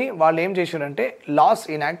తీసుకొని వాళ్ళు ఏం చేశారంటే లాస్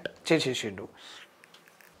ఇన్యాక్ట్ చేసేసిండు.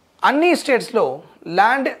 అన్ని స్టేట్స్లో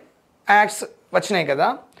ల్యాండ్ యాక్ట్స్ వచ్చినాయి కదా,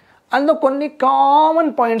 అందులో కొన్ని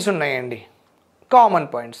కామన్ పాయింట్స్ ఉన్నాయండి. కామన్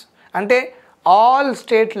పాయింట్స్ అంటే ఆల్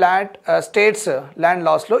స్టేట్స్ ల్యాండ్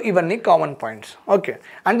లాస్లో ఇవన్నీ కామన్ పాయింట్స్. ఓకే,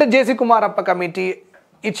 అంటే జేసీ కుమారప్ప కమిటీ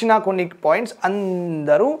ఇచ్చిన కొన్ని పాయింట్స్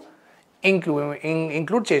అందరూ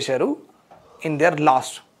ఇంక్లూడ్ చేశారు in there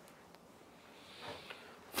last.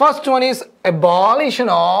 First one is abolition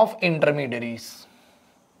of intermediaries.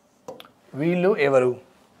 వీళ్ళు ఎవరు?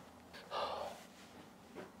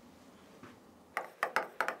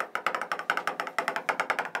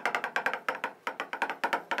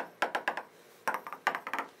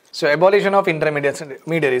 సో అబాలిషన్ ఆఫ్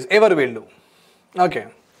ఇంటర్మీడియరీస్ ఎవరు వీళ్ళు? ఓకే,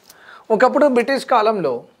 ఒకప్పుడు బ్రిటిష్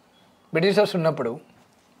కాలంలో బ్రిటిషర్స్ ఉన్నప్పుడు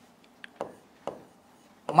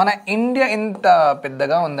మన ఇండియా ఎంత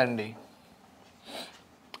పెద్దగా ఉందండి.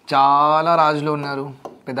 చాలా రాజులు ఉన్నారు,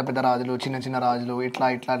 పెద్ద పెద్ద రాజులు, చిన్న రాజులు, ఇట్లా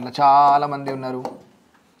చాలా మంది ఉన్నారు.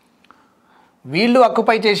 వీళ్ళు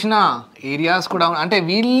ఆక్యుపై చేసిన ఏరియాస్ కూడా, అంటే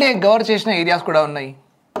వీళ్ళే గవర్ చేసిన ఏరియాస్ కూడా ఉన్నాయి.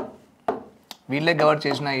 వీళ్ళే గవర్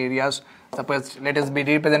చేసిన areas, suppose let us be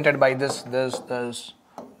represented by this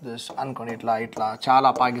అనుకోండి, ఇట్లా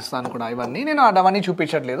చాలా, పాకిస్తాన్ కూడా, ఇవన్నీ నేను అవన్నీ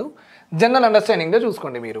చూపించట్లేదు, జనరల్ అండర్స్టాండింగ్గా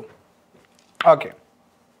చూసుకోండి మీరు. ఓకే,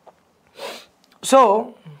 సో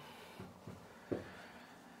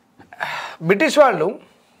బ్రిటిష్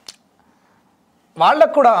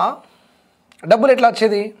వాళ్ళకు కూడా డబ్బులు ఎట్లా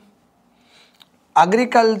వచ్చేది?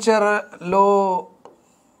 అగ్రికల్చర్లో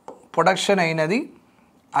ప్రొడక్షన్ అయినది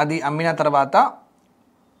అది అమ్మిన తర్వాత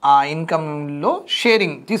ఆ ఇన్కమ్లో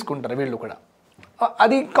షేరింగ్ తీసుకుంటారు వీళ్ళు కూడా.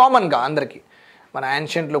 అది కామన్గా అందరికీ. మన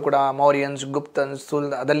యాన్షియంట్లో కూడా Mauryans, గుప్తన్స్,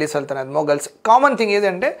 Delhi సల్తనత్, Mughals, common thing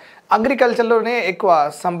ఏదంటే అగ్రికల్చర్లోనే ఎక్కువ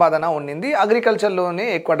సంపాదన ఉండింది, అగ్రికల్చర్లోనే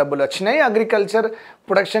ఎక్కువ డబ్బులు వచ్చినాయి. అగ్రికల్చర్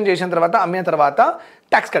ప్రొడక్షన్ చేసిన తర్వాత అమ్మిన తర్వాత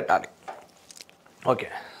ట్యాక్స్ కట్టాలి. ఓకే,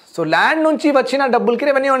 సో ల్యాండ్ నుంచి వచ్చిన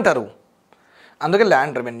డబ్బులకి రెవెన్యూ అంటారు, అందుకే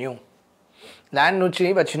ల్యాండ్ రెవెన్యూ. ల్యాండ్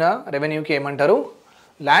నుంచి వచ్చిన రెవెన్యూకి ఏమంటారు?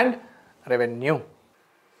 Land revenue.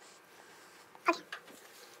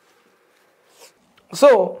 సో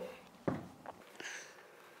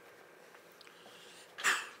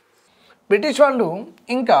బ్రిటిష్ వాళ్ళు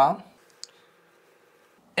ఇంకా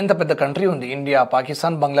ఎంత పెద్ద కంట్రీ ఉంది, ఇండియా,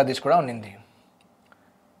 పాకిస్తాన్, బంగ్లాదేశ్ కూడా ఉండింది.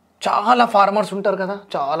 చాలా ఫార్మర్స్ ఉంటారు కదా,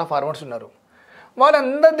 చాలా ఫార్మర్స్ ఉన్నారు.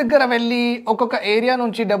 వాళ్ళందరి దగ్గర వెళ్ళి ఒక్కొక్క ఏరియా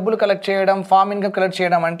నుంచి డబ్బులు కలెక్ట్ చేయడం, ఫార్మ్ ఇన్కమ్ కలెక్ట్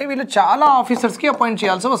చేయడం అంటే వీళ్ళు చాలా ఆఫీసర్స్కి అపాయింట్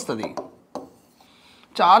చేయాల్సి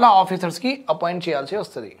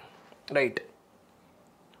వస్తుంది. రైట్,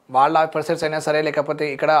 వాళ్ళ ఆఫీసర్స్ అయినా సరే, లేకపోతే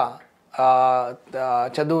ఇక్కడ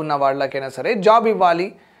చదువు ఉన్న వాళ్ళకైనా సరే జాబ్ ఇవ్వాలి,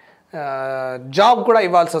 జాబ్ కూడా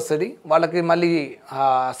ఇవ్వాల్సి వస్తుంది. వాళ్ళకి మళ్ళీ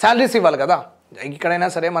శాలరీస్ ఇవ్వాలి కదా. ఇక్కడైనా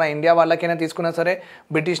సరే, మన ఇండియా వాళ్ళకైనా తీసుకున్నా సరే,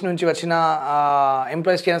 బ్రిటిష్ నుంచి వచ్చిన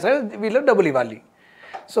ఎంప్లాయీస్కి అయినా సరే వీళ్ళు డబ్బులు ఇవ్వాలి.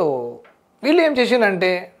 సో వీళ్ళు ఏం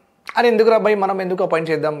చేసిందంటే, అరే ఎందుకు రాబాయి, మనం ఎందుకు అపాయింట్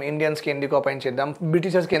చేద్దాం, ఇండియన్స్కి ఎందుకు అపాయింట్ చేద్దాం,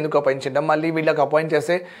 బ్రిటిషర్స్కి ఎందుకు అపాయింట్ చేద్దాం, మళ్ళీ వీళ్ళకి అపాయింట్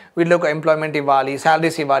చేస్తే వీళ్ళకి ఎంప్లాయ్మెంట్ ఇవ్వాలి,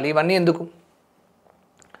 శాలరీస్ ఇవ్వాలి, ఇవన్నీ ఎందుకు?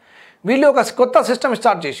 వీళ్ళు ఒక కొత్త సిస్టమ్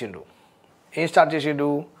స్టార్ట్ చేసిండ్రు. ఏం స్టార్ట్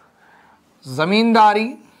చేసిండ్రు? జమీందారీ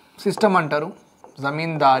సిస్టమ్ అంటారు.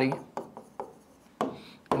 జమీందారీ,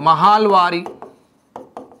 మహాల్వారీ,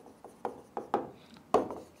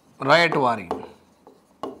 రయట్వారీ.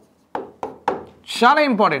 చాలా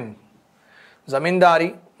ఇంపార్టెంట్. Zamindari,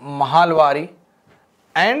 మహాల్వారీ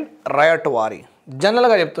and రయట్వారీ.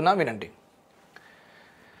 జనరల్గా చెప్తున్నా వినండి.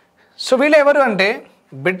 సో వీళ్ళు ఎవరు అంటే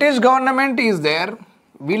బ్రిటిష్ గవర్నమెంట్ ఈజ్ దేర్.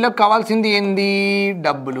 వీళ్ళకి కావాల్సింది ఏంది?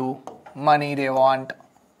 డబ్బులు, money they want.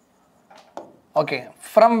 Okay,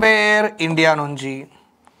 from where? India నుంచి.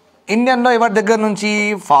 ఇండియన్లో ఎవరి దగ్గర నుంచి?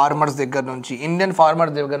 ఫార్మర్స్ దగ్గర నుంచి. ఇండియన్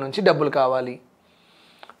ఫార్మర్స్ దగ్గర నుంచి డబ్బులు కావాలి,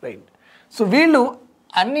 రైట్. సో వీళ్ళు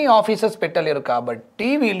అన్ని ఆఫీసర్స్ పెట్టలేరు కాబట్టి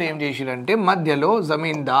వీళ్ళు ఏం చేసిరంటే మధ్యలో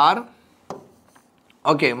జమీందార్,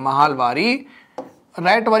 ఓకే, మహాల్వారీ,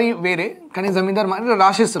 రయట్వారీ వేరే, కానీ జమీందార్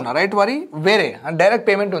రాసేస్తున్నా. రయట్వారీ వేరే, డైరెక్ట్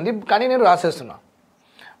పేమెంట్ ఉంది కానీ నేను రాసేస్తున్నా.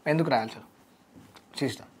 ఎందుకు రాయాలి సార్?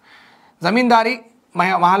 చేసిన జమీందారీ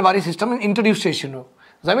మహాల్వారీ సిస్టమ్ ఇంట్రడ్యూస్ చేసిండు.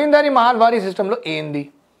 జమీందారీ మహాల్వారీ సిస్టంలో ఏంది?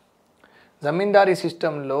 జమీందారీ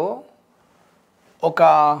సిస్టంలో ఒక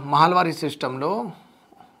మహాల్వారీ సిస్టంలో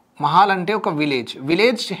మహాల్ అంటే ఒక విలేజ్,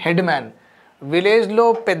 విలేజ్ హెడ్ మ్యాన్, విలేజ్లో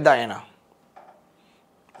పెద్ద ఆయన,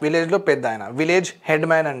 విలేజ్ హెడ్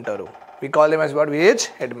మ్యాన్ అంటారు. We call them as what? Village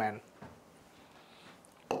head man.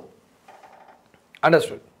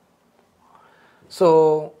 Understood? So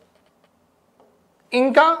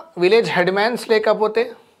ఇంకా విలేజ్ హెడ్ మ్యాన్స్ లేకపోతే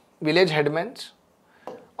village head man's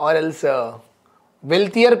or else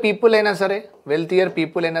వెల్తియర్ people అయినా సరే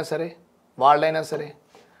వాళ్ళైనా సరే,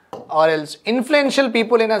 ఆర్ ఎల్స్ ఇన్ఫ్లుయెన్షియల్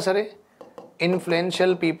పీపుల్ అయినా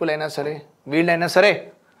సరే, వీళ్ళైనా సరే,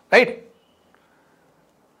 రైట్?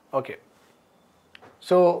 ఓకే.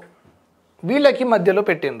 సో వీళ్ళకి మధ్యలో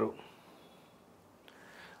పెట్టినరు.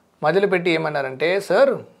 మధ్యలో పెట్టి ఏమన్నారంటే,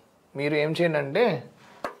 సార్ మీరు ఏం చేయండి అంటే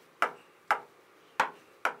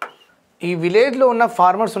ఈ విలేజ్లో ఉన్న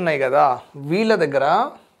ఫార్మర్స్ ఉన్నాయి కదా, వీళ్ళ దగ్గర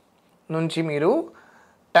నుంచి మీరు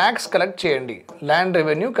ట్యాక్స్ కలెక్ట్ చేయండి, ల్యాండ్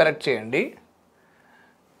రెవెన్యూ కలెక్ట్ చేయండి.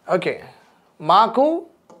 ఓకే, మాకు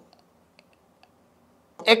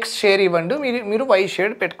ఎక్స్ షేర్ ఇవ్వండి, మీరు వై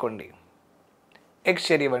షేర్ పెట్టుకోండి. ఎక్స్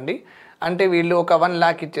షేర్ ఇవ్వండి అంటే వీళ్ళు ఒక 1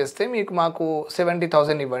 lakh ఇచ్చేస్తే మాకు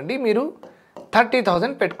 70,000 ఇవ్వండి, మీరు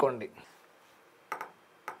 30,000 పెట్టుకోండి,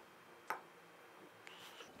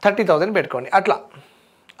 30,000 పెట్టుకోండి.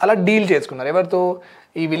 అలా డీల్ చేసుకున్నారు. ఎవరితో?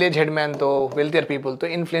 ఈ విలేజ్ హెడ్ మ్యాన్తో, వెల్తియర్ పీపుల్తో,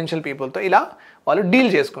 ఇన్ఫ్లుయెన్షియల్ పీపుల్తో ఇలా వాళ్ళు డీల్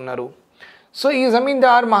చేసుకున్నారు. సో ఈ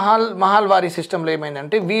జమీందార్ మహాల్వారీ సిస్టంలో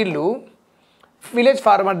ఏమైందంటే వీళ్ళు విలేజ్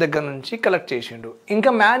ఫార్మర్ దగ్గర నుంచి కలెక్ట్ చేసిండు. ఇంకా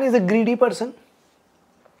man is a greedy person.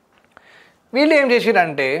 వీళ్ళు ఏం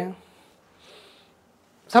చేసిరంటే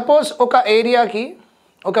సపోజ్ ఒక ఏరియాకి,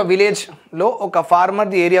 ఒక విలేజ్లో ఒక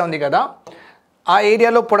ఫార్మర్ది ఏరియా ఉంది కదా, ఆ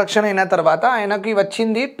ఏరియాలో ప్రొడక్షన్ అయిన తర్వాత ఆయనకి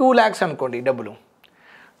వచ్చింది 2 lakhs అనుకోండి డబ్బులు.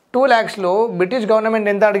 2 lakhsలో బ్రిటిష్ గవర్నమెంట్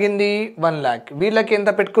ఎంత అడిగింది? 1 lakh. వీళ్ళకి ఎంత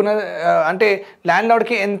పెట్టుకున్న అంటే ల్యాండ్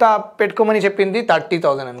లార్డ్కి ఎంత పెట్టుకోమని చెప్పింది?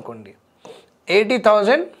 30,000 అనుకోండి.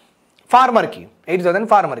 80,000 ఫార్మర్కి.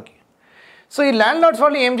 సో ఈ ల్యాండ్ లార్డ్స్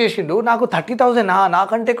వాళ్ళు ఏం చేసిండు? నాకు 30,000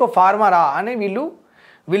 నాకంటే ఎక్కువ ఫార్మరా అని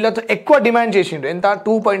వీళ్ళతో ఎక్కువ డిమాండ్ చేసిండు. ఎంత?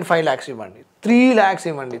 2.5 lakhs ఇవ్వండి, 3 lakhs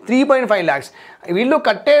ఇవ్వండి, 3.5 lakhs. వీళ్ళు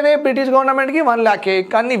కట్టేదే బ్రిటిష్ గవర్నమెంట్కి 1 lakh,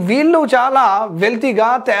 కానీ వీళ్ళు చాలా వెల్తీగా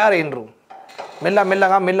తయారైనరు.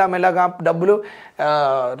 మెల్లమెల్లగా డబ్బులు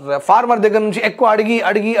ఫార్మర్ దగ్గర నుంచి ఎక్కువ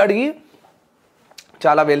అడిగి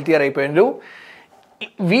చాలా వెల్తియర్ అయిపోయినారు.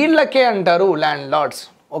 వీళ్ళకే అంటారు land Lord's.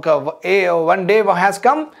 One day has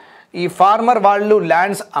come, ఈ ఫార్మర్ వాళ్ళు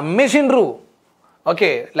ల్యాండ్స్ అమ్మేసిండ్రు.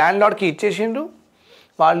 Okay, land లార్డ్కి ఇచ్చేసిండ్రు.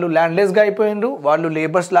 వాళ్ళు ల్యాండ్లెస్గా అయిపోయిండ్రు, వాళ్ళు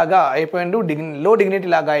లేబర్స్ లాగా అయిపోయిండ్రు, లో డిగ్నిటీ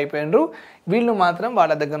లాగా అయిపోయిండ్రు. వీళ్ళు మాత్రం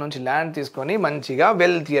వాళ్ళ దగ్గర నుంచి ల్యాండ్ తీసుకొని మంచిగా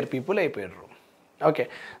వెల్తియర్ పీపుల్ అయిపోయినారు. Okay,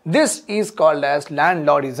 this is called as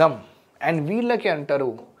ల్యాండ్లార్డిజం. And వీళ్ళకి అంటారు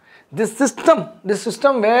this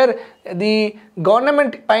system wear the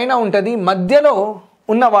government పైన ఉంటుంది, మధ్యలో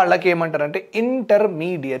ఉన్న వాళ్ళకి ఏమంటారంటే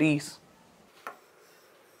ఇంటర్మీడియరీస్.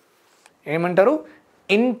 ఏమంటారు?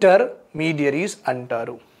 ఇంటర్మీడియరీస్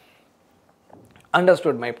అంటారు.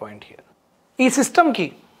 Understood my point here. ఈ సిస్టమ్కి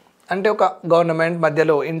అంటే ఒక గవర్నమెంట్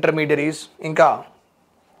మధ్యలో ఇంటర్మీడియరీస్, ఇంకా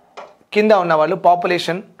కింద ఉన్న వాళ్ళు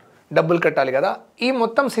పాపులేషన్ డబ్బులు కట్టాలి కదా. ఈ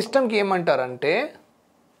మొత్తం సిస్టమ్కి ఏమంటారంటే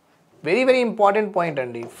వెరీ వెరీ ఇంపార్టెంట్ పాయింట్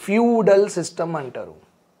అండి, ఫ్యూడల్ సిస్టమ్ అంటారు.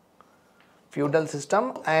 Feudal system.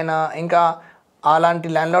 ఆయన ఇంకా అలాంటి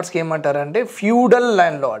ల్యాండ్లార్డ్స్కి ఏమంటారంటే ఫ్యూడల్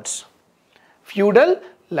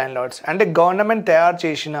ల్యాండ్లార్డ్స్ అంటే గవర్నమెంట్ తయారు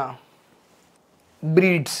చేసిన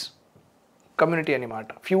బ్రీడ్స్ కమ్యూనిటీ అన్నమాట,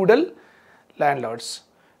 feudal ల్యాండ్లార్డ్స్.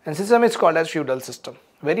 And system is called as feudal system,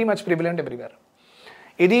 very much prevalent everywhere.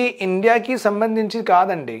 ఇది ఇండియాకి సంబంధించి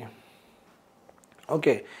కాదండి.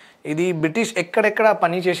 ఓకే, ఇది బ్రిటిష్ ఎక్కడెక్కడ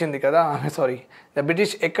పని చేసింది కదా, ద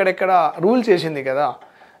బ్రిటిష్ ఎక్కడెక్కడ రూల్ చేసింది కదా,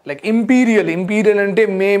 లైక్ ఇంపీరియల్ అంటే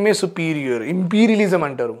మేమే సుపీరియర్, ఇంపీరియలిజం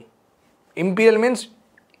అంటారు. Imperial means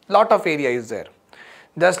lot of area is there.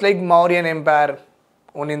 Just like Mauryan umpire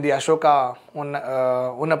ఉన్నింది, అశోక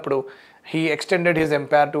ఉన్నప్పుడు he extended his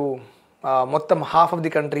umpire to మొత్తం half of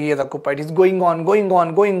the country he has occupied. He's going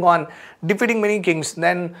on, defeating many kings.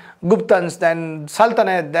 Then Guptans, then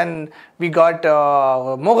Sultanate, then we got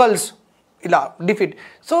Mughals, ఇలా defeat.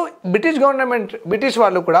 So British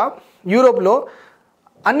వాళ్ళు కూడా యూరోప్లో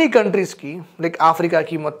అన్ని కంట్రీస్కి like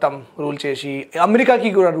ఆఫ్రికాకి మొత్తం రూల్ చేసి, అమెరికాకి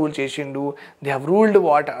కూడా రూల్ చేసిండు. They have ruled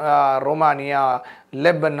Romania,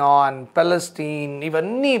 Lebanon, Palestine,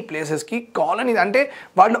 ఇవన్నీ ప్లేసెస్కి కాలనీ. అంటే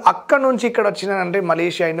వాళ్ళు అక్కడ నుంచి ఇక్కడ వచ్చినారంటే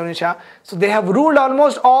Malaysia, Indonesia. So they have ruled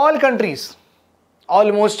almost all countries,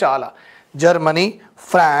 almost చాలా. Germany,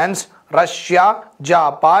 France, Russia,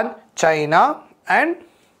 Japan, China and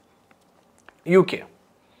UK.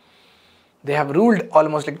 They have ruled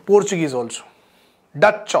almost like Portuguese also,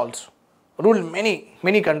 Dutch also, ruled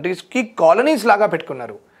many countries ki colonies laga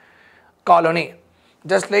pettukunnaru. Colony,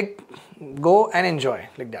 just like go and enjoy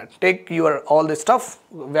like that. Take your all this stuff,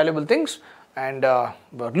 valuable things and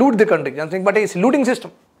loot the country. Nothing but it's looting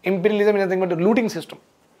system. Imperialism is nothing but a looting system.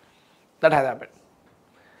 That has happened.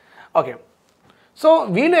 Okay. So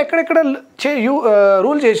వీళ్ళు ఎక్కడెక్కడ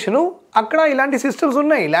rule చేసిను అక్కడ ఇలాంటి systems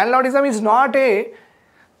ఉన్నాయి. ల్యాండ్లార్డిజం is not a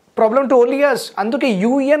problem to only అస్. అందుకే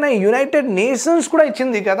United nations కూడా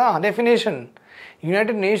ఇచ్చింది కదా definition.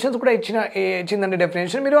 United nations కూడా ఇచ్చిందండి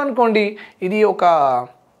డెఫినేషన్. మీరు అనుకోండి ఇది ఒక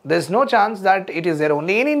there is no chance that it is there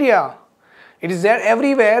only in India. It is there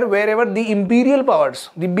everywhere wear ever the imperial powers,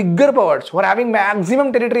 the bigger powers for having maximum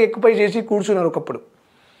territory ఎక్కువ చేసి కూర్చున్నారు ఒకప్పుడు.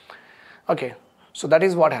 Okay, so that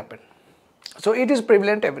is what happen. So it is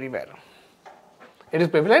prevalent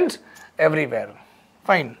everywhere.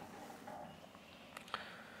 Fine.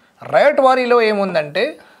 Ryotwariలో ఏముందంటే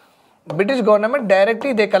British government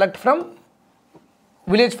directly they collect from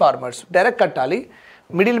village farmers. Direct కట్టాలి,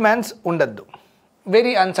 middle man's ఉండద్దు.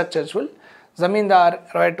 Very unsuccessful. జమీందార్,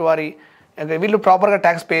 రయట్వారీ వీళ్ళు ప్రాపర్గా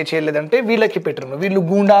tax pay చేయలేదంటే వీళ్ళకి పెట్టరు. వీళ్ళు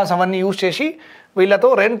గూండాస్ అవన్నీ యూజ్ చేసి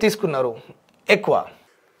వీళ్ళతో రెంట్ తీసుకున్నారు ఎక్కువ.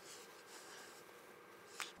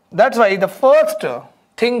 That's why the first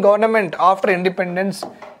thing government after independence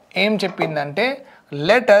ఏం చెప్పిందంటే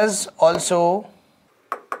let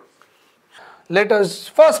us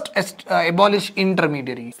first abolish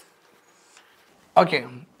intermediaries. Okay.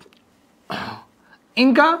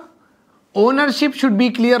 ఇంకా ownership should be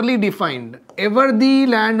clearly defined. ఎవరిది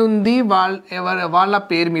ల్యాండ్ ఉంది వాళ్ళ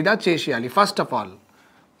పేరు మీద చేసేయాలి ఫస్ట్ ఆఫ్ ఆల్.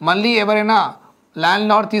 మళ్ళీ ఎవరైనా ల్యాండ్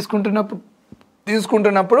లార్డ్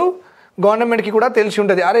తీసుకుంటున్నప్పుడు గవర్నమెంట్కి కూడా తెలిసి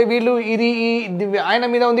ఉంటుంది, అరే వీళ్ళు ఇది ఆయన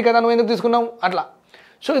మీద ఉంది కదా నువ్వు ఎందుకు తీసుకున్నావు అట్లా.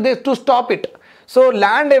 సో ఇది to stop it. So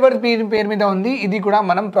land ఎవరి పేరు మీద ఉంది ఇది కూడా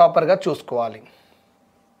మనం ప్రాపర్గా చూసుకోవాలి.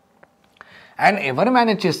 అండ్ ఎవరు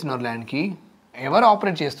మేనేజ్ చేస్తున్నారు ల్యాండ్కి, ఎవరు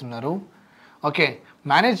ఆపరేట్ చేస్తున్నారు. ఓకే,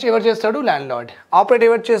 మేనేజ్ ఎవరు చేస్తాడు, ల్యాండ్ లార్డ్. ఆపరేట్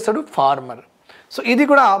ఎవరు చేస్తాడు, ఫార్మర్. సో ఇది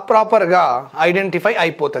కూడా ప్రాపర్గా ఐడెంటిఫై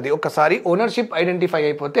అయిపోతుంది. ఒకసారి ఓనర్షిప్ ఐడెంటిఫై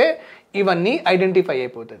అయిపోతే ఇవన్నీ ఐడెంటిఫై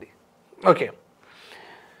అయిపోతుంది. ఓకే,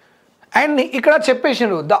 అండ్ ఇక్కడ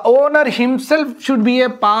చెప్పేసారు the owner himself should be A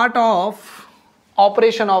part of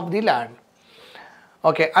operation of the land.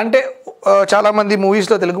 Okay, అంటే చాలామంది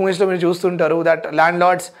మూవీస్లో, తెలుగు మూవీస్లో మీరు చూస్తుంటారు దట్ ల్యాండ్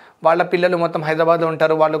లార్డ్స్ వాళ్ళ పిల్లలు మొత్తం హైదరాబాద్లో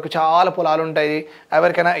ఉంటారు, వాళ్ళకు చాలా పొలాలు ఉంటాయి,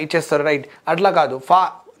 ఎవరికైనా ఇచ్చేస్తారు, రైట్? అట్లా కాదు.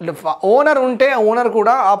 ఓనర్ ఉంటే ఓనర్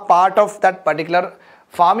కూడా ఆ part of that particular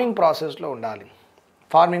farming ప్రాసెస్లో ఉండాలి.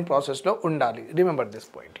 Remember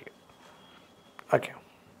this point here. Okay,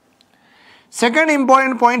 second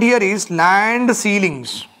important point here is land ceilings.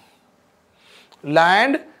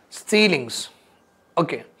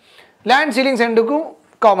 Okay, land ceilings ఎందుకు?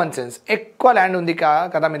 Common sense. ఎక్కువ ల్యాండ్ ఉంది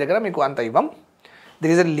కదా మీ దగ్గర, మీకు అంత ఇవ్వం.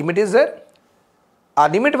 దిర్ is a limit is there. ఆ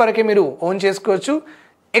లిమిట్ వరకే మీరు ఓన్ చేసుకోవచ్చు.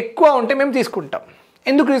 ఎక్కువ ఉంటే మేము తీసుకుంటాం.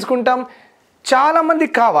 ఎందుకు తీసుకుంటాం?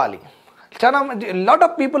 చాలామందికి కావాలి. Lot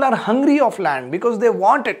of people are hungry of land because they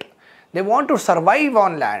want it. They want to survive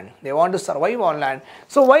on land.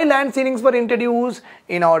 So why land ceilings were introduced?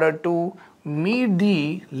 In order to meet the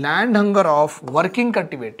land hunger of working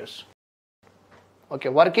cultivators.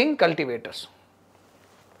 Okay, working cultivators.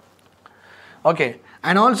 Okay,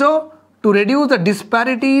 and also to reduce the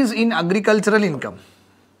disparities in agricultural income.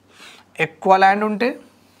 ఎక్కువ land ఉంటే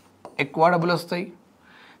ఎక్కువ డబ్బులు వస్తాయి,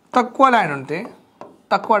 తక్కువ land ఉంటే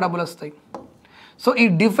తక్కువ డబ్బులు వస్తాయి. సో ఈ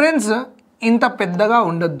డిఫరెన్స్ ఇంత పెద్దగా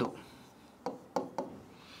ఉండొద్దు.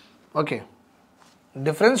 Okay,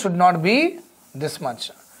 difference should not be this much.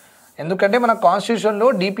 ఎందుకంటే మన కాన్స్టిట్యూషన్లో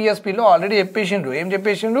డిపిఎస్పిలో ఆల్రెడీ ఏం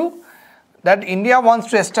చెప్పేసిండ్రు that India wants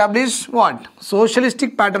to establish what?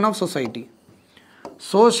 Socialistic pattern of society.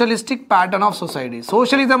 Socialistic pattern of society.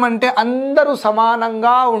 Socialism అంటే అందరూ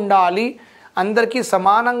సమానంగా ఉండాలి, అందరికీ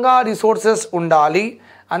సమానంగా రిసోర్సెస్ ఉండాలి,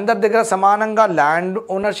 అందరి దగ్గర సమానంగా ల్యాండ్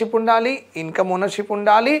ఓనర్షిప్ ఉండాలి, ఇన్కమ్ ఓనర్షిప్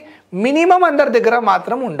ఉండాలి, మినిమం అందరి దగ్గర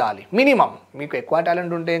మాత్రం ఉండాలి. మినిమం మీకు ఎక్కువ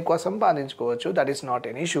టాలెంట్ ఉంటే ఎక్కువ సంపాదించుకోవచ్చు, that is not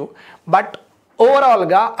an issue. But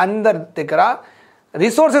ఓవరాల్గా అందరి దగ్గర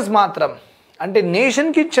రిసోర్సెస్ మాత్రం అంటే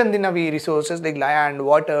నేషన్కి చెందినవి resources like land,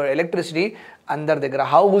 water, electricity అందరి దగ్గర,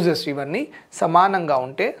 హౌసెస్ ఇవన్నీ సమానంగా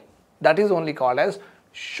ఉంటే that is only called as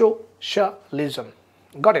socialism.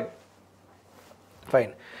 Got it?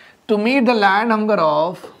 Fine. To meet the land hunger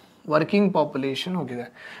of working population. Okay,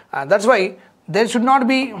 that's why there should not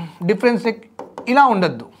be difference like ఇలా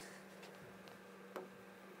ఉండద్దు.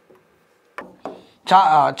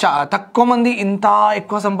 తక్కువ మంది ఇంత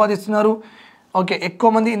ఎక్కువ సంపాదిస్తున్నారు, ఓకే, ఎక్కువ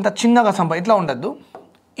మంది ఇంత చిన్నగా ఇట్లా ఉండద్దు.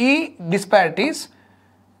 ఈ డిస్పారిటీస్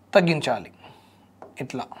తగ్గించాలి,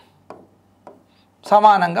 ఇట్లా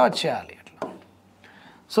సమానంగా వచ్చేయాలి అట్లా.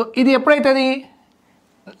 సో ఇది ఎప్పుడైతుంది,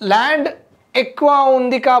 ల్యాండ్ ఎక్కువ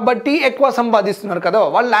ఉంది కాబట్టి ఎక్కువ సంపాదిస్తున్నారు కదా,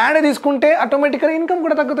 వాళ్ళు ల్యాండ్ తీసుకుంటే ఆటోమేటిక్గా ఇన్కమ్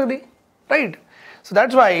కూడా తగ్గుతుంది, right? So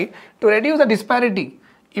that's why to reduce the disparity,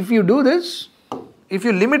 if you do this, if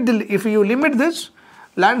you limit this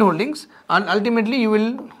land holdings, and ultimately you will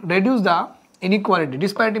reduce the inequality.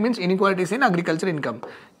 Disparity means inequalities in agriculture income,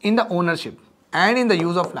 in the ownership and in the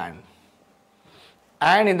use of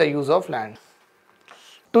land,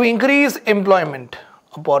 to increase employment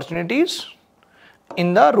opportunities in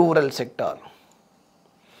the rural sector.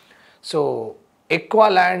 So ఎక్కువ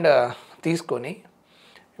land తీసుకొని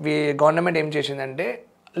government ఏం చేసిందంటే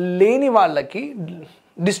లేని వాళ్ళకి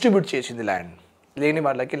distribute చేసింది. లేని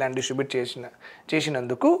వాళ్ళకి land distribute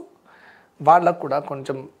చేసినందుకు వాళ్ళకు కూడా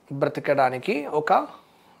కొంచెం బ్రతకడానికి ఒక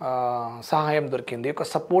సహాయం దొరికింది, ఒక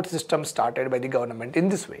support system started by the government in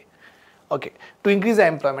this way. Okay, to increase the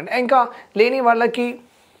employment. ఇంకా లేని వాళ్ళకి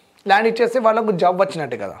ల్యాండ్ ఇచ్చేస్తే వాళ్ళకు జాబ్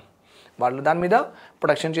వచ్చినట్టే కదా, వాళ్ళు దాని మీద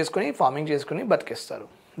ప్రొడక్షన్ చేసుకొని ఫార్మింగ్ చేసుకొని బతికేస్తారు.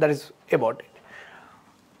 That is about it.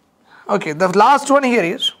 Okay, the last one here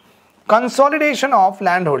is consolidation of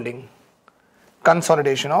land holding.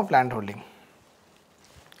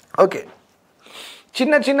 Okay,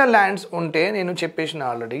 చిన్న చిన్న ల్యాండ్స్ ఉంటే నేను చెప్పేసిన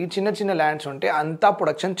ఆల్రెడీ, చిన్న ల్యాండ్స్ ఉంటే అంతా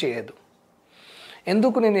ప్రొడక్షన్ చేయదు.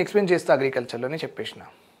 ఎందుకు నేను ఎక్స్ప్లెయిన్ చేస్తా అగ్రికల్చర్లోనే చెప్పేసిన.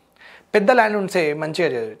 పెద్ద ల్యాండ్ ఉంటే మంచిగా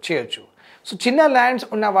చేయొచ్చు. సో చిన్న ల్యాండ్స్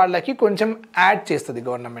ఉన్న వాళ్ళకి కొంచెం యాడ్ చేస్తుంది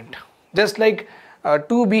government. Just like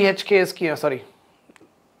 2 BHK scheme,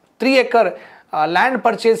 3 acre land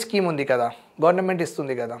purchase scheme ఉంది కదా, గవర్నమెంట్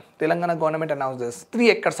ఇస్తుంది కదా, Telangana government announce this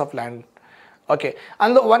 3 acres of land. Okay,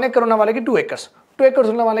 అందులో 1 acre ఉన్న వాళ్ళకి 2 acres, 2 acres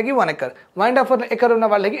ఉన్న వాళ్ళకి 1 acre, 1.5 acre ఉన్న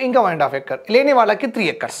వాళ్ళకి ఇంకా 1.5 acre, లేని వాళ్ళకి 3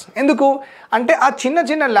 acres. ఎందుకు అంటే ఆ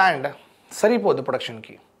చిన్న ల్యాండ్ సరిపోదు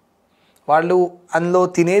ప్రొడక్షన్కి. వాళ్ళు అందులో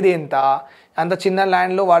తినేది ఎంత, అంత చిన్న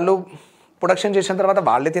ల్యాండ్లో వాళ్ళు ప్రొడక్షన్ చేసిన తర్వాత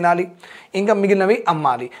వాళ్ళే తినాలి, ఇంకా మిగిలినవి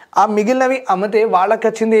అమ్మాలి. ఆ మిగిలినవి అమ్మితే వాళ్ళకి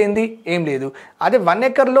వచ్చింది ఏంది, ఏం లేదు. అదే 1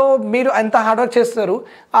 acreలో మీరు ఎంత హార్డ్ వర్క్ చేస్తారు,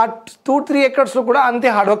 ఆ 2-3 acresలో కూడా అంతే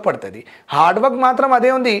హార్డ్ వర్క్ పడుతుంది. హార్డ్ వర్క్ మాత్రం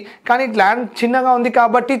అదే ఉంది, కానీ ల్యాండ్ చిన్నగా ఉంది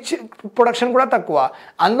కాబట్టి ప్రొడక్షన్ కూడా తక్కువ.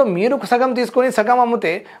 అందులో మీరు సగం తీసుకొని సగం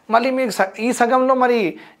అమ్మితే మళ్ళీ మీకు ఈ సగంలో మరి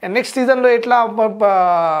నెక్స్ట్ సీజన్లో ఎట్లా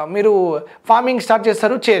మీరు ఫార్మింగ్ స్టార్ట్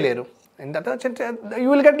చేస్తారు, చేయలేరు. You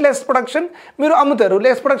will get less production, మీరు అమ్ముతారు.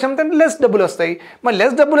 లెస్ ప్రొడక్షన్ అంటే లెస్ డబ్బులు వస్తాయి. మరి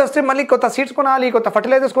లెస్ డబ్బులు వస్తే మళ్ళీ కొత్త సీడ్స్ కొనాలి, కొత్త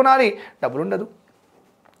ఫర్టిలైజర్స్ కొనాలి, డబ్బులు ఉండదు,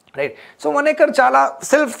 రైట్? సో 1 acre చాలా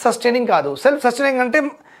సెల్ఫ్ సస్టైనింగ్ కాదు. సెల్ఫ్ సస్టైనింగ్ అంటే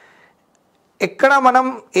ఎక్కడ మనం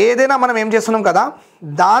ఏదైనా మనం ఏం చేస్తున్నాం కదా,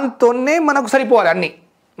 దాంతోనే మనకు సరిపోవాలి అన్నీ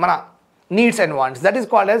మన needs and wants. That is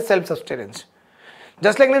called as self sustenance.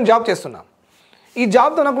 Just like నేను జాబ్ చేస్తున్నా, ఈ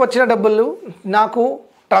జాబ్తో నాకు వచ్చిన డబ్బులు నాకు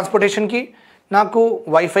ట్రాన్స్పోర్టేషన్కి, నాకు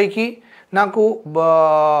వైఫైకి, నాకు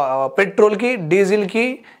పెట్రోల్కి, డీజిల్కి,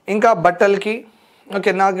 ఇంకా బట్టలకి,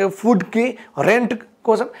 ఓకే, నాకు ఫుడ్కి, రెంట్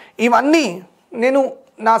కోసం, ఇవన్నీ నేను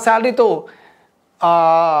నా శాలరీతో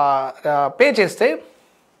పే చేస్తే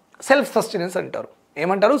సెల్ఫ్ సస్టెనెన్స్ అంటారు.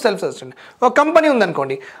 ఏమంటారు? Self sustenance. ఒక కంపెనీ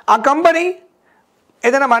ఉందనుకోండి, ఆ కంపెనీ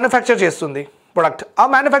ఏదైనా మ్యానుఫ్యాక్చర్ చేస్తుంది ప్రొడక్ట్, ఆ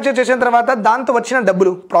మ్యానుఫ్యాక్చర్ చేసిన తర్వాత దాంతో వచ్చిన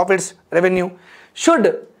డబ్బులు, profits, revenue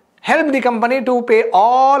should help the company to pay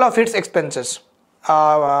all of it's expenses.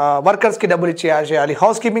 వర్కర్స్కి డబ్బులు ఇచ్చేయాలి,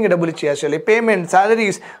 హౌస్ కీపింగ్కి డబ్బులు ఇచ్చేయాలి, పేమెంట్,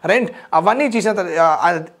 శాలరీస్, రెంట్ అవన్నీ చేసిన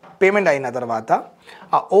పేమెంట్ అయిన తర్వాత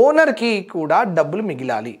ఆ ఓనర్కి కూడా డబ్బులు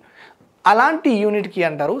మిగిలాలి. అలాంటి యూనిట్కి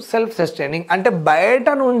అంటారు సెల్ఫ్ సస్టైనింగ్. అంటే బయట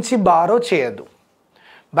నుంచి బారో చేయదు,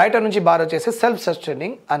 బయట నుంచి బారో చేస్తే సెల్ఫ్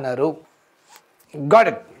సస్టైనింగ్ అన్నారు. Got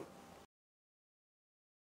it?